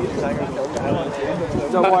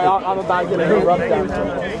 Don't worry, I'm a bad guy. Rough down.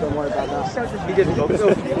 Don't worry about that. He didn't go so.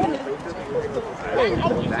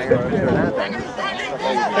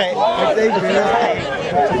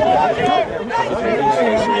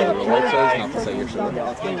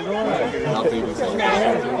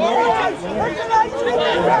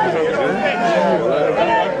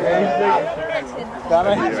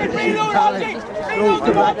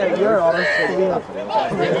 You're honest.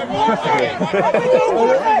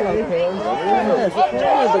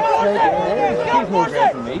 He's more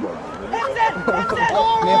great than me.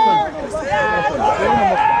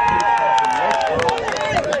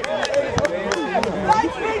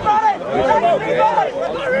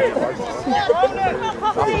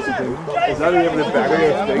 Is that even the back of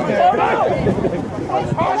your thing?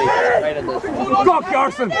 Go,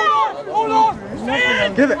 Carson! Hold on!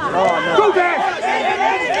 Give it! Go, Dan!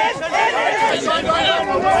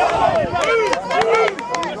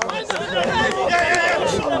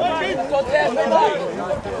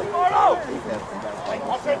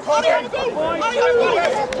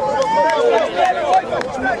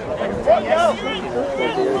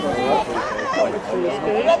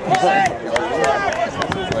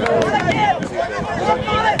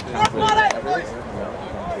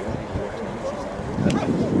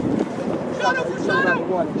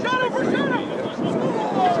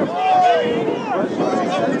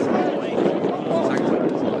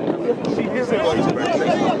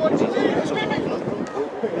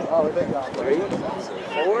 Oh, they got 3,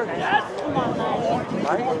 4. Right?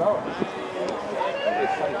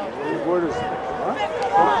 Borders.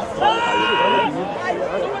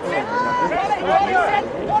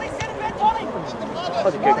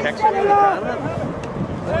 That's a good kick.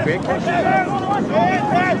 Great kick.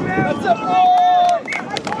 That's a ball!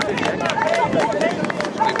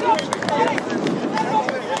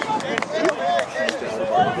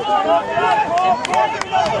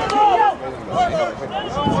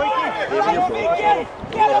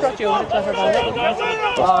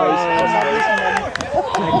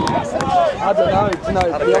 I don't know,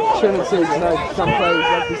 the opportunity, some players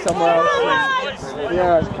rugby somewhere else. And,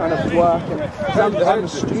 yeah, it's kind of working. I'm a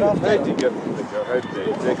student. How did you get from the go? How did they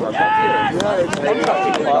take on that? Yeah, it's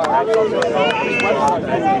contracted.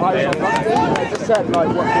 I just said like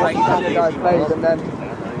what Canada I played, and then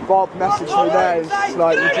Bob messaged me there. He's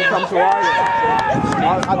like, "Would you come to Ireland?"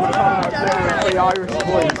 At the time, I was living with 3 Irish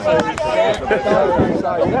boys, so he's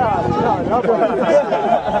like, "Yeah,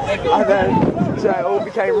 and then so it all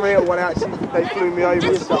became real when actually they flew me over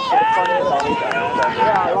and stuff. For the fun of it.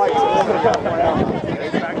 Yeah, I liked it.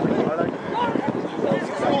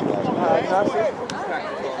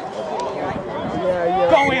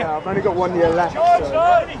 Yeah, I've only got 1 year left, so,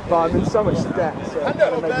 but I'm in so much debt, so it kind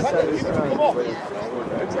of makes sense to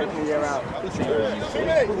take a year out.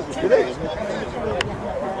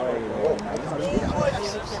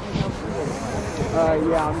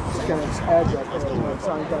 Yeah, I'm just going to airdrop it,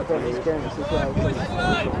 try and get a bit of experience as well.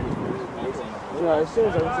 As soon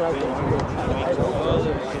as I was able to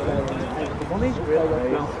money's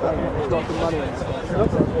really got the money and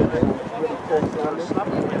stuff.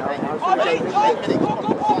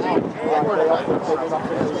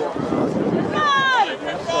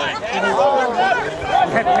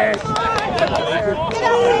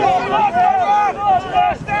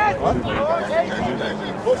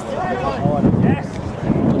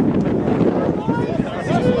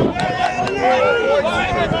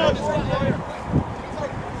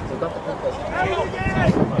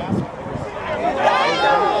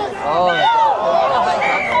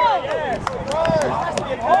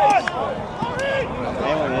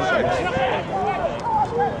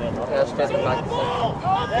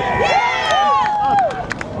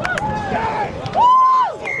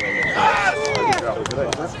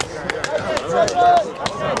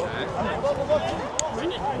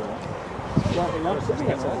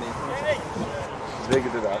 They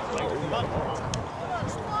get it out.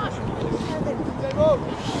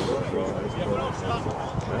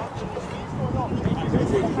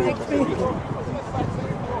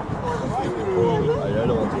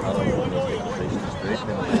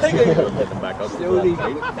 Slowly.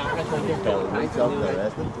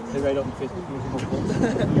 They're right up in Facebook.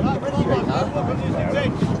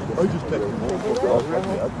 I just picked them up.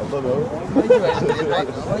 I don't know.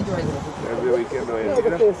 Every weekend I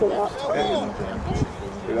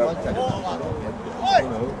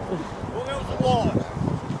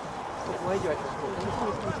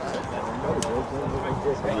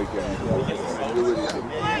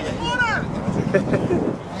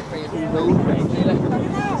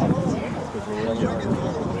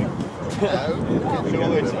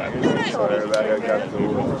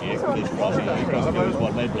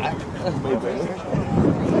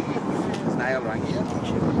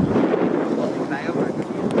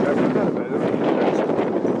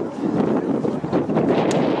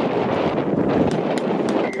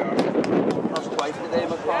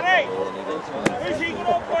Who's he going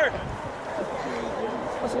up for?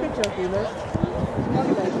 What's a picture of you, mate?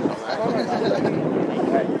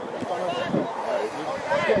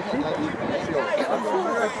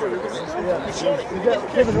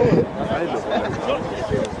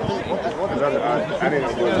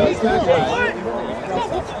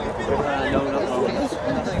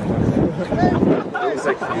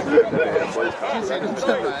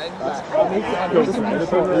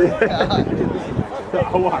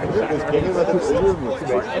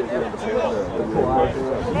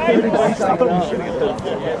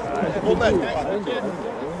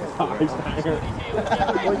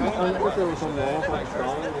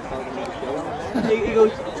 He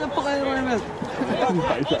goes,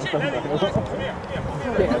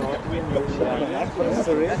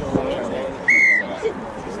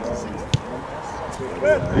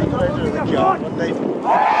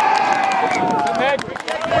 Good.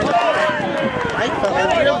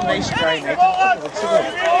 real nice guy, mate.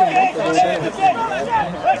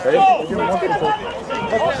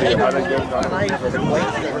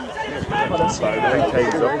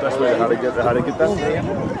 That's where how to get that.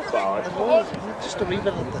 Just a wee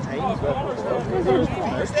bit at the time.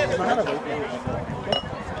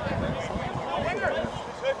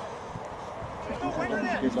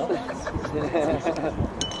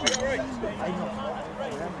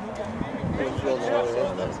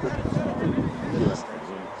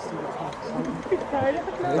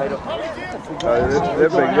 They're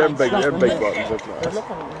big buttons.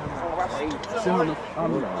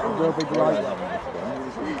 They're big light.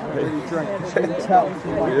 Really drink. You can tell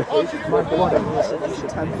my body is at least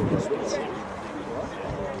 10 feet.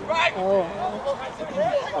 Oh.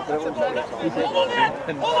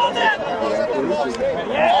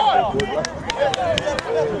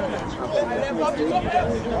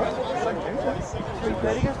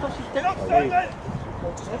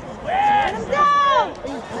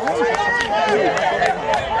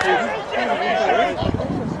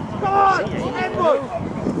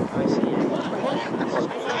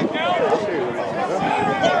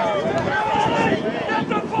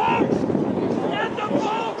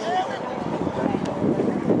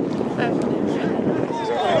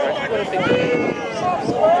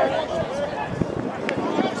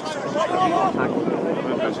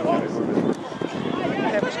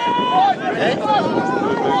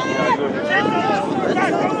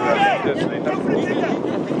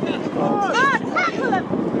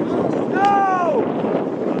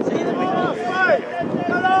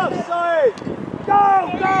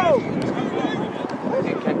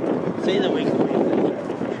 See the wing.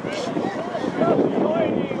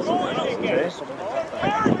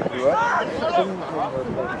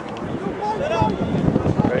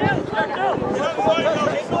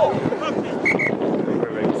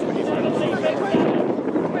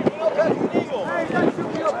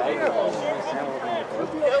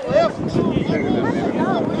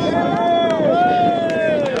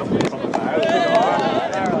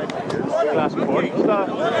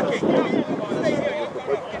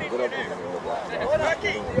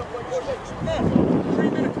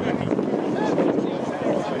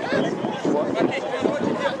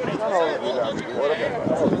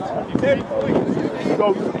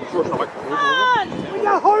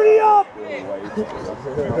 Hurry up!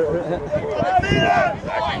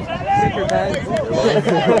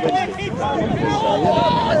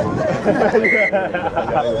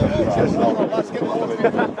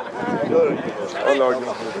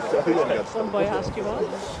 Some boy asked you what?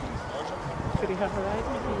 Could he have a ride?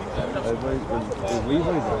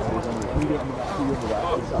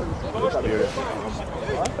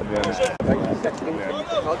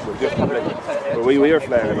 But we were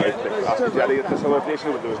flying about the jelly at the summer place,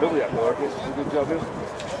 but there was nobody at the other place. It was a good job here.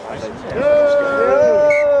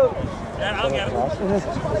 Yeah, I'll get it.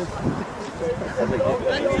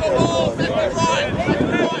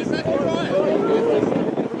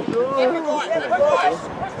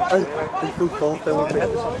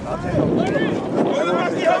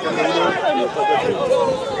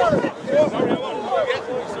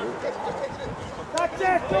 That's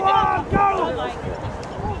it, go on, go!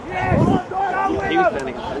 Yes, go with He was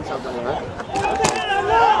planning a fence up on that.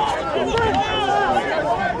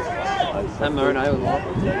 I'm Murray and I was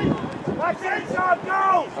walking. That's it, Sean,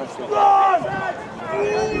 go! Run!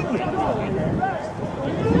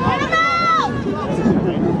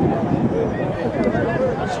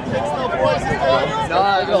 No,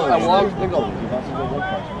 I walked the goal.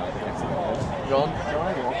 John?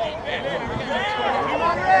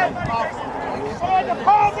 The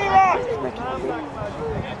party rock!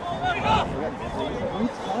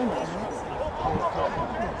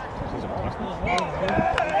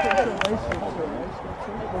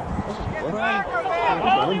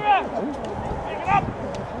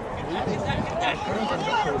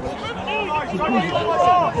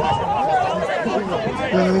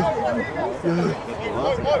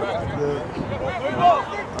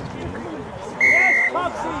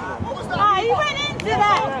 Ah, he went into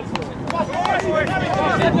that!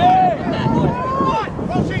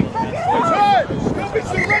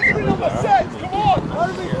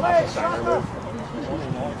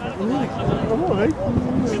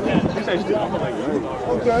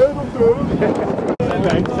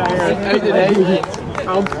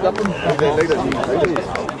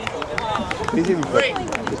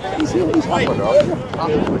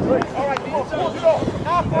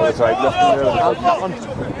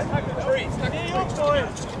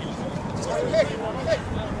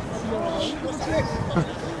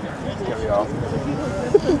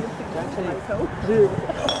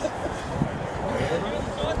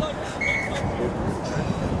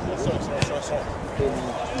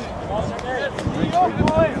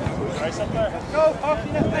 Go, off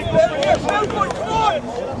your neck, come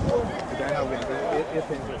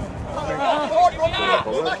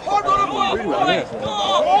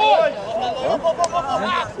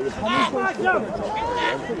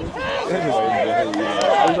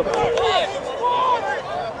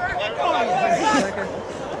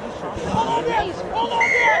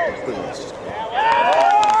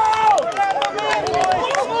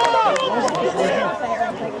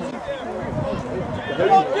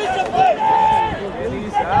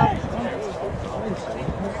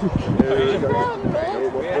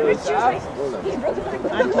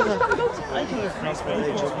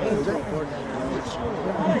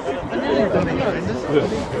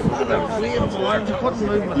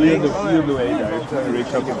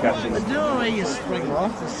You spring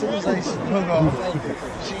off as soon as I sprung off.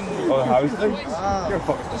 Oh, how's it? You're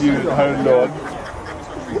fucking you how Lord.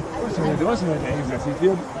 There wasn't any names as he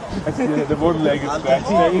did. I said the one-legged stretch.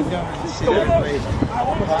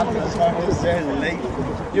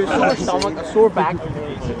 Your sore stomach, a sore back.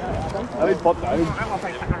 I didn't pop down.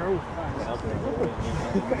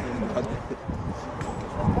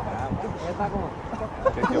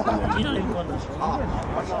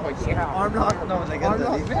 I'm not, no, they get the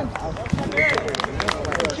defense.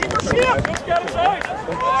 Keep her ship! Let's get us out!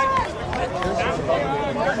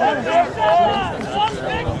 One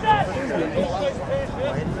big set!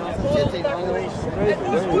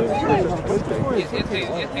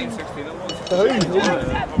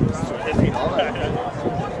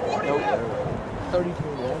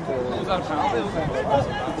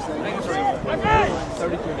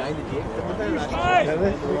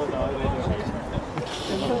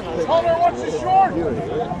 Connor, what's the short?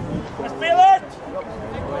 Let's feel it!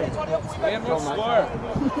 Score.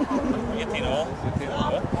 18 all.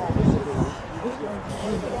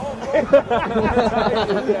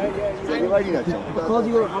 Because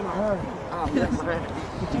you were on her.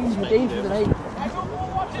 You changed your day for the night.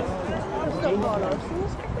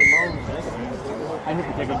 I need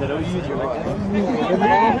to take a bit of easier like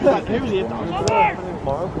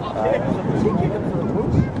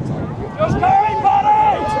Just carry,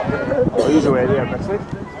 Paddy! Oh, he's away there next week.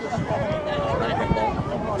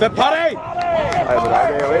 The Paddy!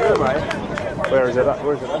 Where is it at?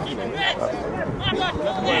 Where is it at?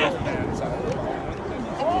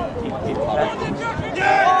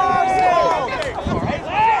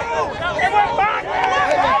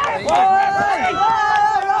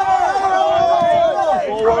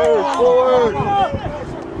 Forward!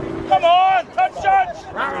 Come on, touch shots!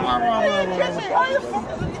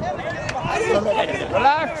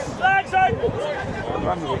 Relax! Relax out!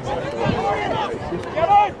 Get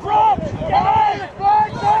out, Brom! Get out!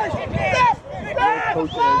 Flag, guys! Left! Left!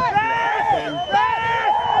 Left!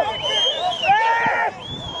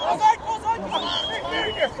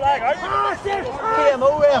 Your flag out! KMO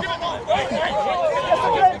well.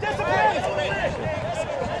 Discipline!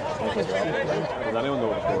 Does anyone know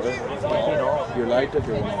what the score is? You're light if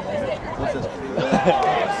you're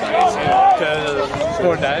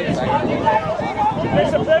Score down.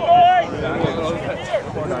 Discipline, boy!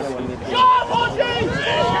 John,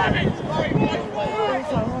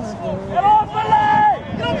 get off the leg!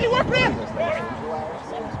 Get off your work, man!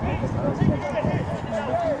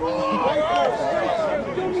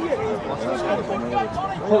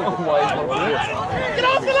 Get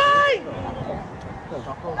off the line!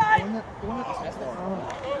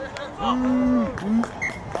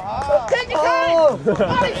 Take your time!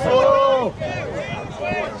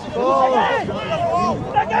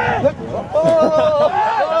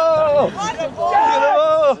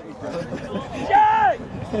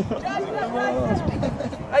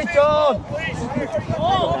 Hey, John!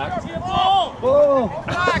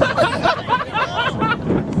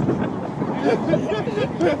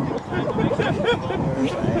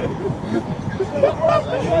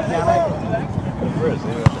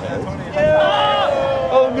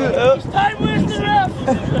 Oh, good. Time wasted, ref!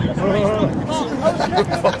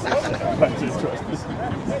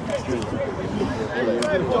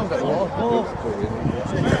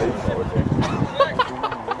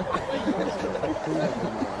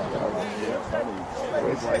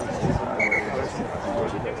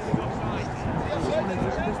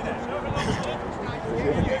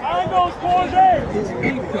 Angles, Corey!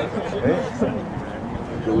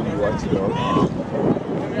 Jody wants to go.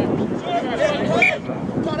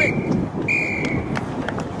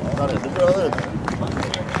 Got it, the brother.